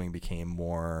were doing became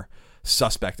more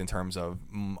suspect in terms of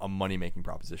a money making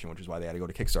proposition, which is why they had to go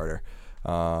to Kickstarter.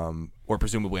 Or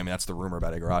presumably, I mean, that's the rumor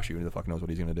about Igarashi. Who the fuck knows what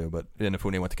he's going to do? But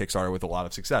Inafune went to Kickstarter with a lot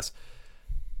of success.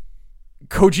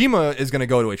 Kojima is going to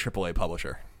go to a AAA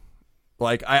publisher.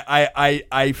 Like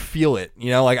I feel it,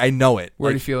 like I know it.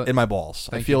 Where do you feel it? In my balls.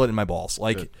 I feel it in my balls.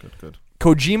 Like good.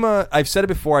 Kojima, I've said it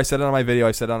before. I said it on my video.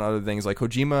 I said it on other things. Like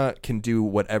Kojima can do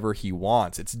whatever he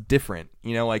wants. It's different,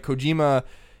 like Kojima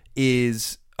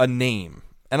is a name,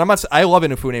 and I love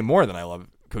Inafune more than I love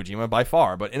Kojima by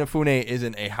far. But Inafune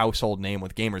isn't a household name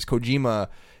with gamers. Kojima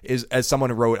is, as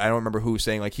someone wrote, I don't remember who,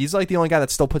 saying like he's like the only guy that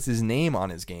still puts his name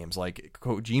on his games. Like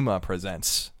Kojima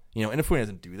presents. Inafune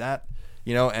doesn't do that.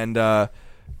 And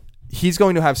he's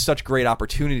going to have such great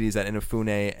opportunities that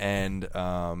Inafune and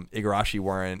Igarashi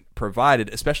weren't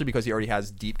provided, especially because he already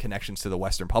has deep connections to the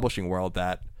Western publishing world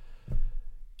that,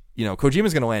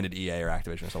 Kojima's going to land at EA or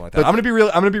Activision or something like that. I'm going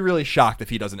to be really shocked if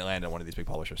he doesn't land at one of these big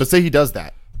publishers. But say he does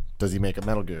that. Does he make a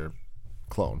Metal Gear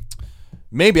clone?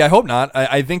 Maybe. I hope not.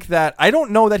 I think that I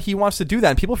don't know that he wants to do that,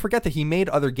 and people forget that he made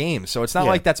other games, so it's not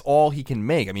like that's all he can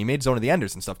make. I mean, he made Zone of the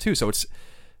Enders and stuff too, so it's,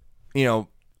 you know,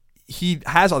 he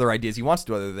has other ideas. He wants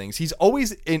to do other things. He's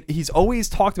always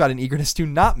talked about an eagerness to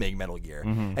not make Metal Gear,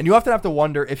 and you often have to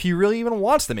wonder if he really even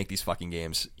wants to make these fucking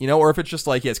games, you know, or if it's just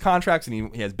like he has contracts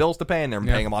and he has bills to pay and they're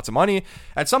paying him lots of money.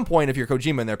 At some point, if you're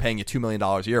Kojima and they're paying you $2 million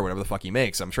a year, whatever the fuck he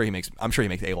makes, I'm sure he makes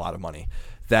a lot of money.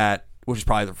 Which is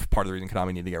probably part of the reason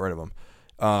Konami needed to get rid of him.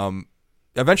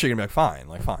 Eventually you're gonna be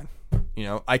like, fine. You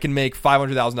know, I can make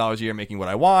 $500,000 a year making what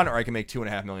I want, or I can make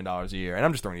 $2.5 million a year, and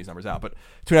I'm just throwing these numbers out, but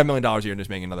 $2.5 million a year and just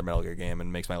making another Metal Gear game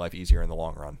and makes my life easier in the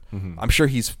long run. I'm sure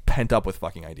he's pent up with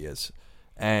fucking ideas,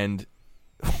 and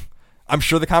I'm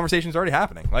sure the conversation's already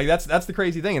happening. Like that's the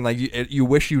crazy thing, and like you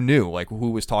wish you knew like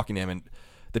who was talking to him and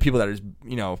the people that is,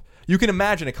 you know, you can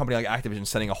imagine a company like Activision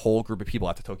sending a whole group of people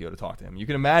out to Tokyo to talk to him. You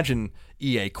can imagine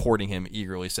EA courting him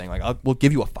eagerly, saying like, "We'll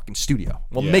give you a fucking studio.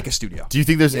 We'll make a studio." Do you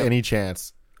think there's any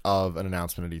chance of an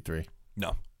announcement at E3?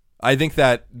 No. I think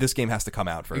that this game has to come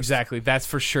out first. Exactly. That's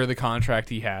for sure the contract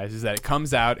he has, is that it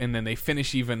comes out and then they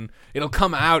finish it'll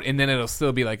come out and then it'll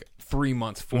still be like 3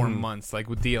 months, 4 months, like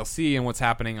with DLC and what's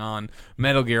happening on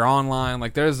Metal Gear Online.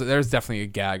 Like there's definitely a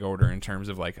gag order in terms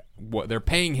of like what they're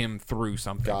paying him through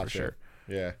something for sure.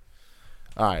 Yeah.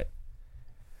 All right.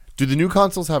 Do the new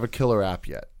consoles have a killer app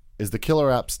yet? Is the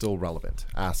killer app still relevant?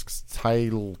 Asks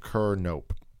Tylker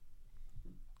Nope.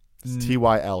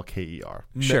 Tylker.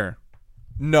 Sure.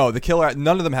 No,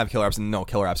 none of them have killer apps, and no,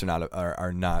 killer apps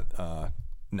are not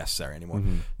necessary anymore.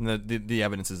 The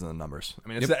evidence is in the numbers. I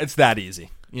mean, it's that easy.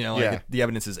 You know, like the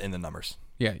evidence is in the numbers.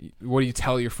 Yeah. What do you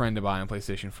tell your friend to buy on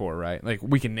PlayStation 4, right? Like,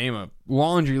 we can name a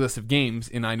laundry list of games,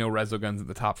 and I know Resogun's at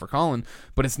the top for Colin,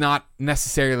 but it's not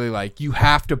necessarily like you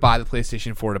have to buy the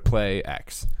PlayStation 4 to play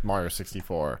X. Mario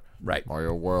 64. Right.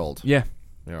 Mario World. Yeah.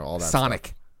 You know, all that Sonic.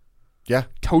 stuff. Yeah.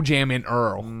 Toe Jam and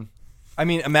Earl. I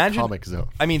mean, imagine. Comic Zone.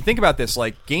 I mean, think about this.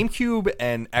 Like, GameCube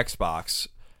and Xbox,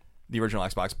 the original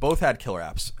Xbox, both had killer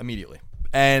apps immediately.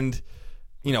 And,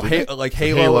 you know,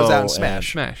 Halo was out in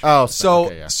Smash. Oh,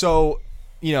 so,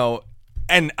 you know,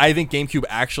 and I think GameCube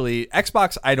actually,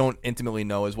 Xbox, I don't intimately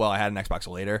know as well. I had an Xbox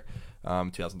later.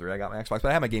 2003, I got my Xbox, but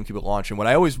I had my GameCube at launch. And what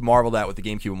I always marveled at with the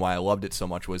GameCube and why I loved it so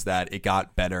much was that it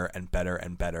got better and better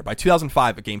and better. By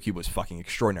 2005, the GameCube was fucking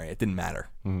extraordinary. It didn't matter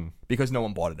because no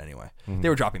one bought it anyway. They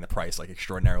were dropping the price like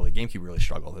extraordinarily. GameCube really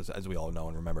struggled, as we all know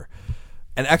and remember.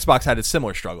 And Xbox had its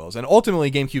similar struggles. And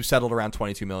ultimately, GameCube settled around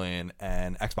 22 million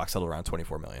and Xbox settled around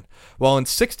 24 million. Well, in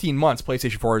 16 months,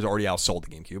 PlayStation 4 has already outsold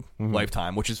the GameCube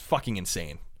lifetime, which is fucking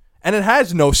insane. And it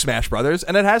has no Smash Brothers,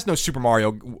 and it has no Super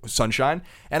Mario Sunshine,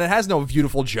 and it has no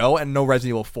Beautiful Joe, and no Resident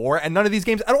Evil 4, and none of these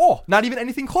games at all. Not even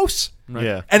anything close. Right.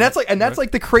 Yeah, and that's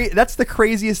the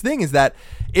craziest thing is that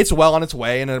it's well on its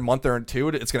way. In a month or two,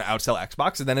 it's going to outsell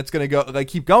Xbox, and then it's going to go like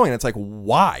keep going. And it's like,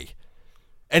 why?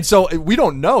 And so we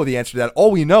don't know the answer to that.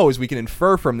 All we know is we can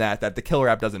infer from that the killer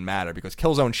app doesn't matter because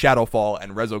Killzone, Shadowfall,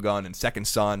 and Resogun, and Second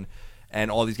Son. And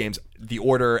all these games, The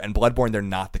Order and Bloodborne, they're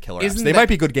not the killer apps. They might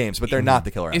be good games, but they're not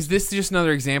the killer apps. Is this just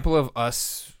another example of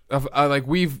us, like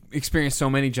we've experienced so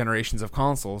many generations of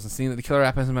consoles and seeing that the killer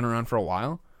app hasn't been around for a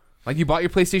while? Like you bought your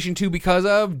PlayStation 2 because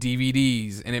of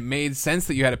DVDs, and it made sense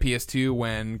that you had a PS2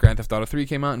 when Grand Theft Auto 3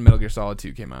 came out and Metal Gear Solid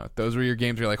 2 came out. Those were your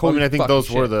games where you're like, holy I think those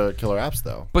shit. were the killer apps,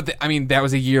 though. But that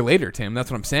was a year later, Tim.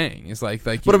 That's what I'm saying. It's like.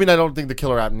 But I mean, I don't think the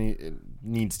killer app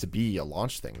needs to be a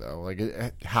launch thing, though. Like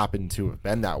it happened to have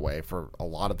been that way for a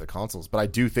lot of the consoles. But I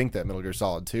do think that Metal Gear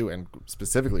Solid 2 and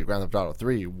specifically Grand Theft Auto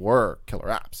 3 were killer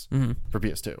apps for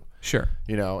PS2. Sure.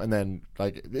 You know, and then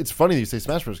like it's funny that you say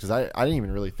Smash Bros. Because I didn't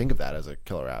even really think of that as a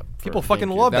killer app. People fucking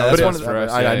love that. That's one for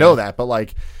us. I know that, but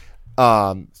like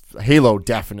Halo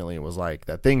definitely was like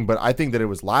that thing. But I think that it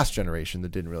was last generation that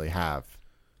didn't really have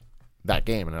that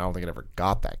game, and I don't think it ever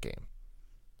got that game.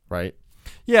 Right?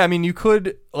 Yeah, I mean, you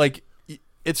could like.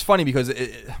 It's funny because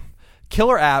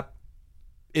killer app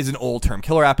is an old term.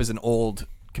 Killer app is an old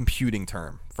computing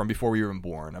term from before we were even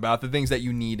born about the things that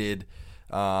you needed.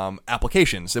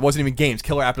 Applications. It wasn't even games.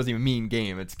 Killer app doesn't even mean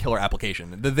game. It's killer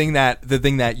application. The thing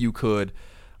that you could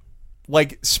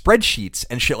like spreadsheets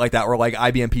and shit like that were like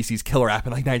IBM PC's killer app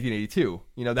in like 1982.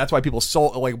 You know, that's why people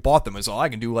bought them as I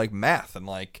can do like math and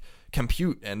like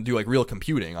compute and do like real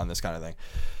computing on this kind of thing.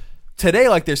 Today,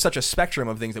 like there's such a spectrum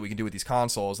of things that we can do with these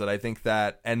consoles that I think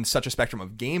that, and such a spectrum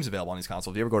of games available on these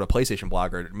consoles. If you ever go to PlayStation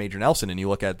Blog or Major Nelson and you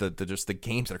look at the just the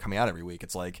games that are coming out every week,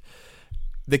 it's like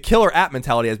the killer app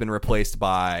mentality has been replaced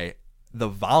by the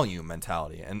volume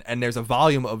mentality. And there's a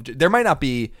volume of, there might not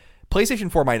be,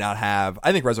 PlayStation 4 might not have,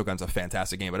 I think Resogun's a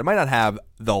fantastic game, but it might not have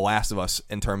The Last of Us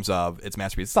in terms of its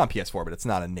masterpiece. It's on PS4, but it's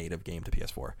not a native game to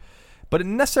PS4. But it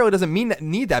necessarily doesn't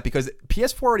need that because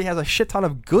PS4 already has a shit ton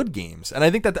of good games. And I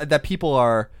think that people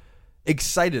are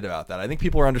excited about that. I think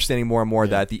people are understanding more and more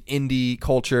that the indie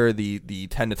culture, the $10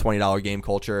 to $20 game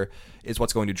culture is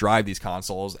what's going to drive these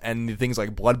consoles. And the things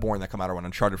like Bloodborne that come out or when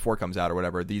Uncharted 4 comes out or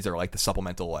whatever, these are like the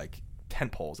supplemental like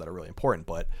tentpoles that are really important.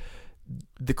 But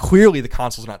clearly the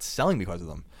consoles are not selling because of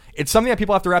them. It's something that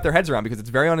people have to wrap their heads around because it's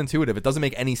very unintuitive. It doesn't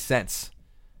make any sense.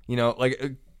 You know,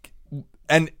 like,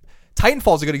 and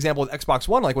Titanfall is a good example with Xbox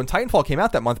One. Like when Titanfall came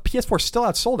out that month, PS4 still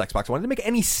outsold Xbox One. It didn't make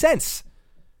any sense.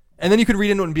 And then you could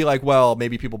read into it and be like, well,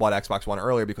 maybe people bought Xbox One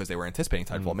earlier because they were anticipating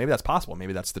Titanfall. Maybe that's possible.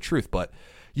 Maybe that's the truth. But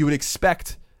you would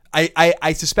expect...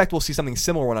 I suspect we'll see something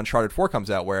similar when Uncharted 4 comes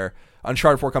out, where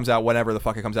Uncharted 4 comes out whenever the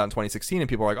fuck it comes out in 2016, and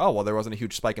people are like, oh, well, there wasn't a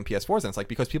huge spike in PS4s. And it's like,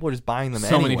 because people are just buying them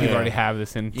anyway. So many people already have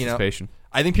this anticipation. You know,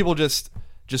 I think people just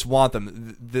want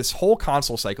them. This whole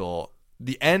console cycle...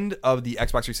 The end of the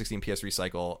Xbox 360 and PS3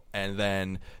 cycle, and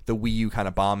then the Wii U kind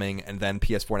of bombing, and then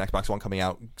PS4 and Xbox One coming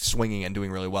out swinging and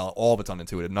doing really well. All of it's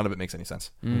unintuitive. None of it makes any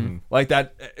sense. Like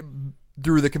that,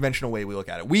 through the conventional way we look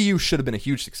at it. Wii U should have been a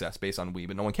huge success based on Wii,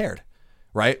 but no one cared,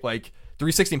 right? Like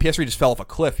 360 and PS3 just fell off a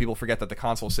cliff. People forget that the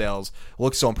console sales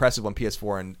looked so impressive when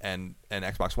PS4 and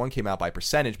Xbox One came out by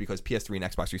percentage because PS3 and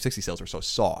Xbox 360 sales were so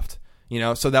soft. You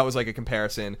know, so that was like a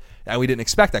comparison, and we didn't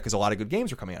expect that because a lot of good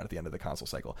games were coming out at the end of the console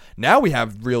cycle. Now we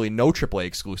have really no AAA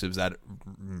exclusives that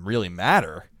really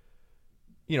matter.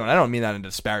 You know, and I don't mean that in a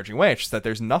disparaging way. It's just that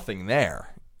there's nothing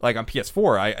there. Like on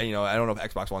PS4, I don't know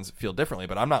if Xbox Ones feel differently,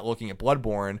 but I'm not looking at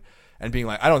Bloodborne and being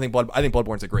like, I think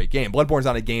Bloodborne's a great game. Bloodborne's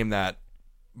not a game that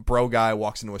bro guy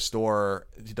walks into a store,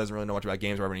 he doesn't really know much about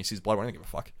games or whatever, and he sees Bloodborne, I don't give a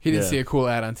fuck. He didn't see a cool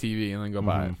ad on TV and then go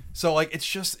buy it. So like it's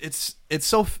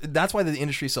so that's why the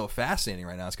industry is so fascinating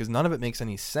right now, is because none of it makes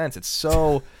any sense. It's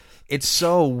so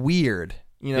weird.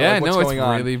 You know, like what's going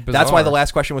on. Really bizarre. That's why the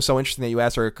last question was so interesting that you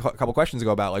asked her a couple questions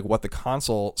ago about like what the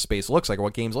console space looks like or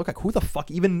what games look like. Who the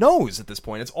fuck even knows at this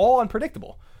point? It's all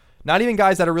unpredictable. Not even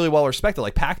guys that are really well respected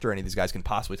like Pact or any of these guys can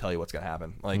possibly tell you what's going to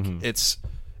happen. Like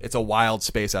it's a wild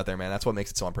space out there, man. That's what makes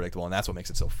it so unpredictable, and that's what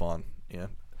makes it so fun. Yeah.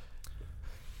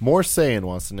 More Saiyan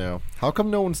wants to know, how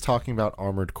come no one's talking about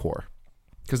Armored Core?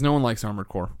 Because no one likes Armored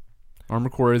Core.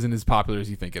 Armored Core isn't as popular as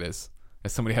you think it is.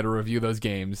 As somebody had to review those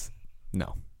games,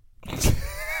 no.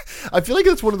 I feel like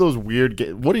it's one of those weird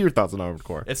What are your thoughts on Armored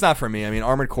Core? It's not for me. I mean,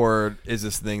 Armored Core is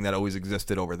this thing that always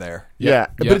existed over there. Yeah.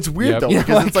 But it's weird, though,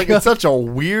 because it's like it's such a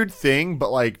weird thing,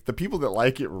 but like the people that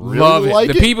like it really like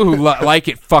it. The people who like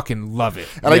it fucking love it.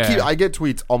 And I get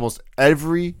tweets almost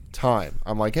every time.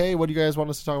 I'm like, hey, what do you guys want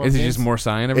us to talk about? Is it just more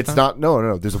Saiyan every time? It's not.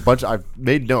 No. There's a bunch. I've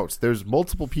made notes. There's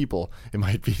multiple people. It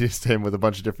might be just him with a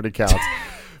bunch of different accounts.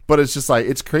 But it's just like,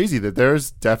 it's crazy that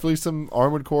there's definitely some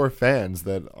Armored Core fans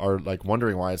that are like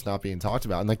wondering why it's not being talked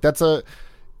about. And like, that's a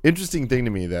interesting thing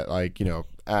to me that like, you know,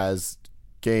 as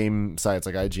game sites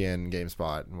like IGN,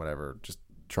 GameSpot and whatever, just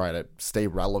try to stay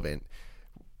relevant,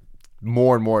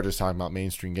 more and more just talking about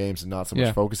mainstream games and not so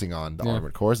much focusing on the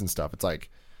Armored Cores and stuff. It's like,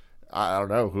 I don't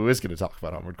know who is going to talk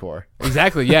about Armored Core.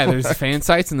 Exactly. Yeah, there's fan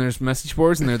sites and there's message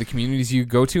boards and there are the communities you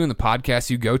go to and the podcasts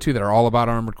you go to that are all about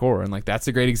Armored Core, and like that's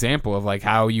a great example of like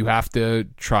how you have to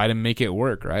try to make it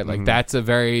work, right? Like that's a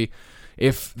very,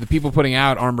 if the people putting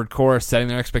out Armored Core are setting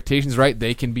their expectations right,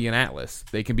 they can be an Atlas.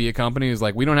 They can be a company who's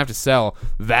like, we don't have to sell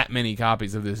that many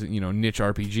copies of this, you know, niche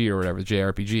RPG or whatever,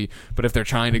 JRPG. But if they're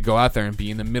trying to go out there and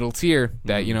be in the middle tier,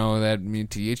 that you know, that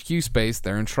THQ space,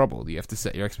 they're in trouble. You have to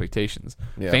set your expectations.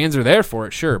 Yeah. Fans are there for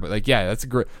it, sure, but like, yeah, that's a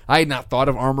great. I had not thought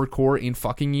of Armored Core in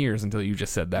fucking years until you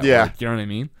just said that. Yeah, word. You know what I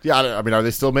mean? Yeah, I mean, are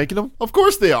they still making them? Of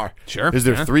course they are. Sure. Is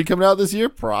there 3 coming out this year?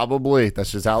 Probably.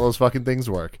 That's just how those fucking things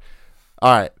work.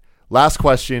 All right. Last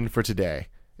question for today.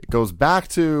 It goes back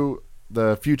to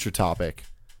the future topic.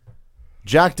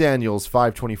 Jack Daniels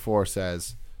 524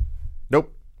 says,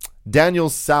 nope.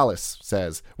 Daniels Salas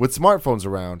says, with smartphones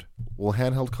around, will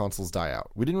handheld consoles die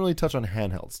out? We didn't really touch on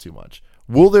handhelds too much.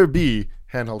 Will there be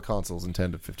handheld consoles in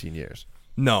 10 to 15 years?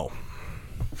 No.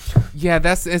 Yeah,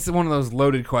 it's one of those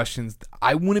loaded questions.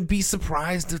 I wouldn't be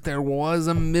surprised if there was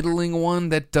a middling one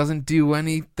that doesn't do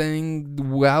anything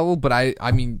well, but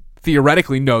I mean,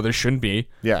 theoretically, no, there shouldn't be.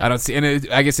 Yeah. I don't see, and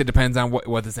I guess it depends on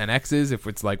what this NX is, if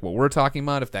it's like what we're talking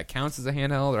about, if that counts as a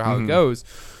handheld or how it goes.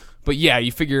 But yeah,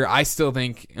 you figure, I still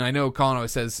think, and I know Colin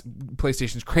always says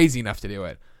PlayStation's crazy enough to do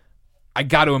it. I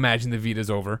got to imagine the Vita's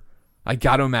over. I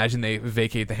got to imagine they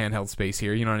vacate the handheld space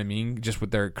here, you know what I mean? Just with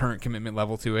their current commitment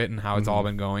level to it and how it's all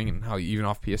been going and how even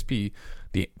off PSP,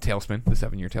 the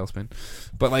 7-year tailspin.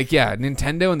 But like, yeah,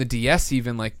 Nintendo and the DS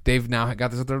even, like, they've now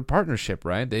got this other partnership,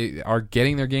 right? They are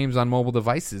getting their games on mobile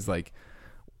devices. Like,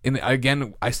 And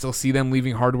again, I still see them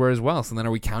leaving hardware as well. So then,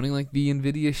 are we counting like the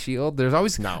NVIDIA Shield? There's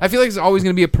always I feel like there's always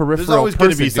going to be a peripheral. There's always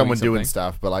going to be person someone something. doing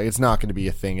stuff, but like it's not going to be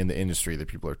a thing in the industry that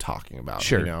people are talking about.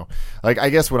 Sure. You know, like I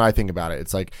guess when I think about it,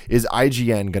 it's like, is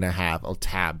IGN going to have a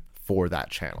tab for that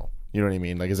channel? You know what I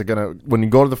mean? Like, is it gonna, when you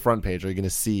go to the front page, are you going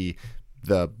to see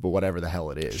the whatever the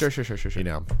hell it is? Sure. You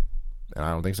know, and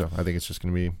I don't think so. I think it's just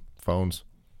going to be phones.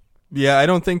 Yeah, I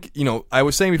don't think, I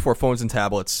was saying before, phones and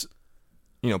tablets,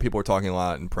 people were talking a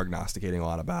lot and prognosticating a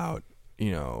lot about,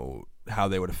 how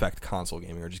they would affect console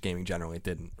gaming or just gaming generally. It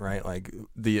didn't, right? Like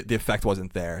the effect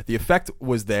wasn't there. The effect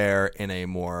was there in a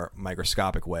more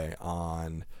microscopic way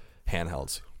on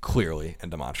handhelds, clearly and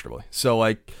demonstrably. So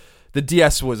like the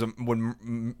DS was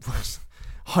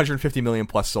 150 million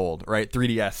plus sold, right?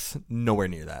 3DS, nowhere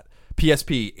near that.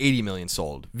 PSP, 80 million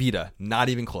sold. Vita, not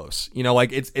even close.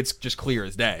 Like it's just clear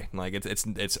as day. Like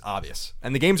it's obvious.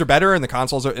 And the games are better, and the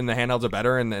consoles and the handhelds are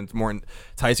better, and it's more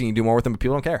enticing. You can do more with them, but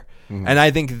people don't care. Mm-hmm. And I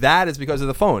think that is because of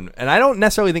the phone. And I don't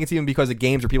necessarily think it's even because of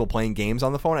games or people playing games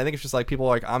on the phone. I think it's just like people are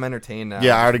like, I'm entertained now.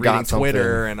 Yeah, I already got Twitter,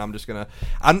 something. and I'm just gonna.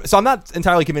 So I'm not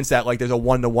entirely convinced that like there's a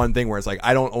 1-to-1 thing where it's like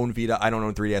I don't own Vita, I don't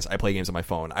own 3DS, I play games on my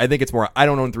phone. I think it's more I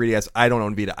don't own 3DS, I don't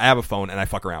own Vita, I have a phone and I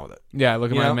fuck around with it. Yeah, I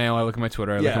look at my mail, I look at my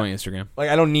Twitter, I look at my Instagram. Like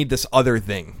I don't need this other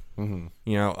thing.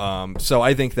 Mm-hmm. So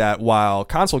I think that while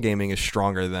console gaming is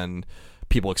stronger than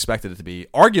people expected it to be,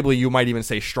 arguably you might even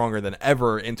say stronger than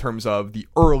ever in terms of the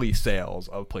early sales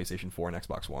of PlayStation 4 and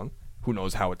Xbox One. Who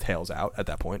knows how it tails out at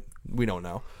that point? We don't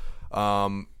know.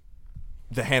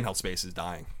 The handheld space is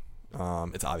dying.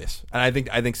 It's obvious. And I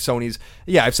think Sony's,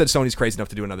 I've said Sony's crazy enough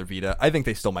to do another Vita. I think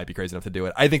they still might be crazy enough to do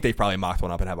it. I think they've probably mocked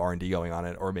one up and have R&D going on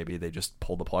it, or maybe they just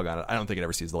pulled the plug on it. I don't think it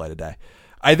ever sees the light of day.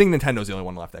 I think Nintendo's the only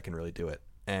one left that can really do it,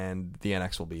 and the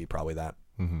NX will be probably that.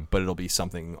 Mm-hmm. But it'll be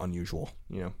something unusual,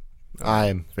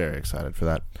 I'm very excited for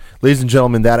that. Ladies and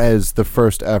gentlemen, that is the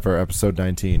first ever episode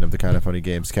 19 of the Kind of Funny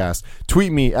Gamescast.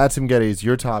 Tweet me at Tim Geddes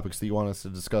your topics that you want us to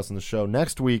discuss on the show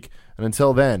next week, and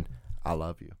until then, I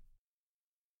love you.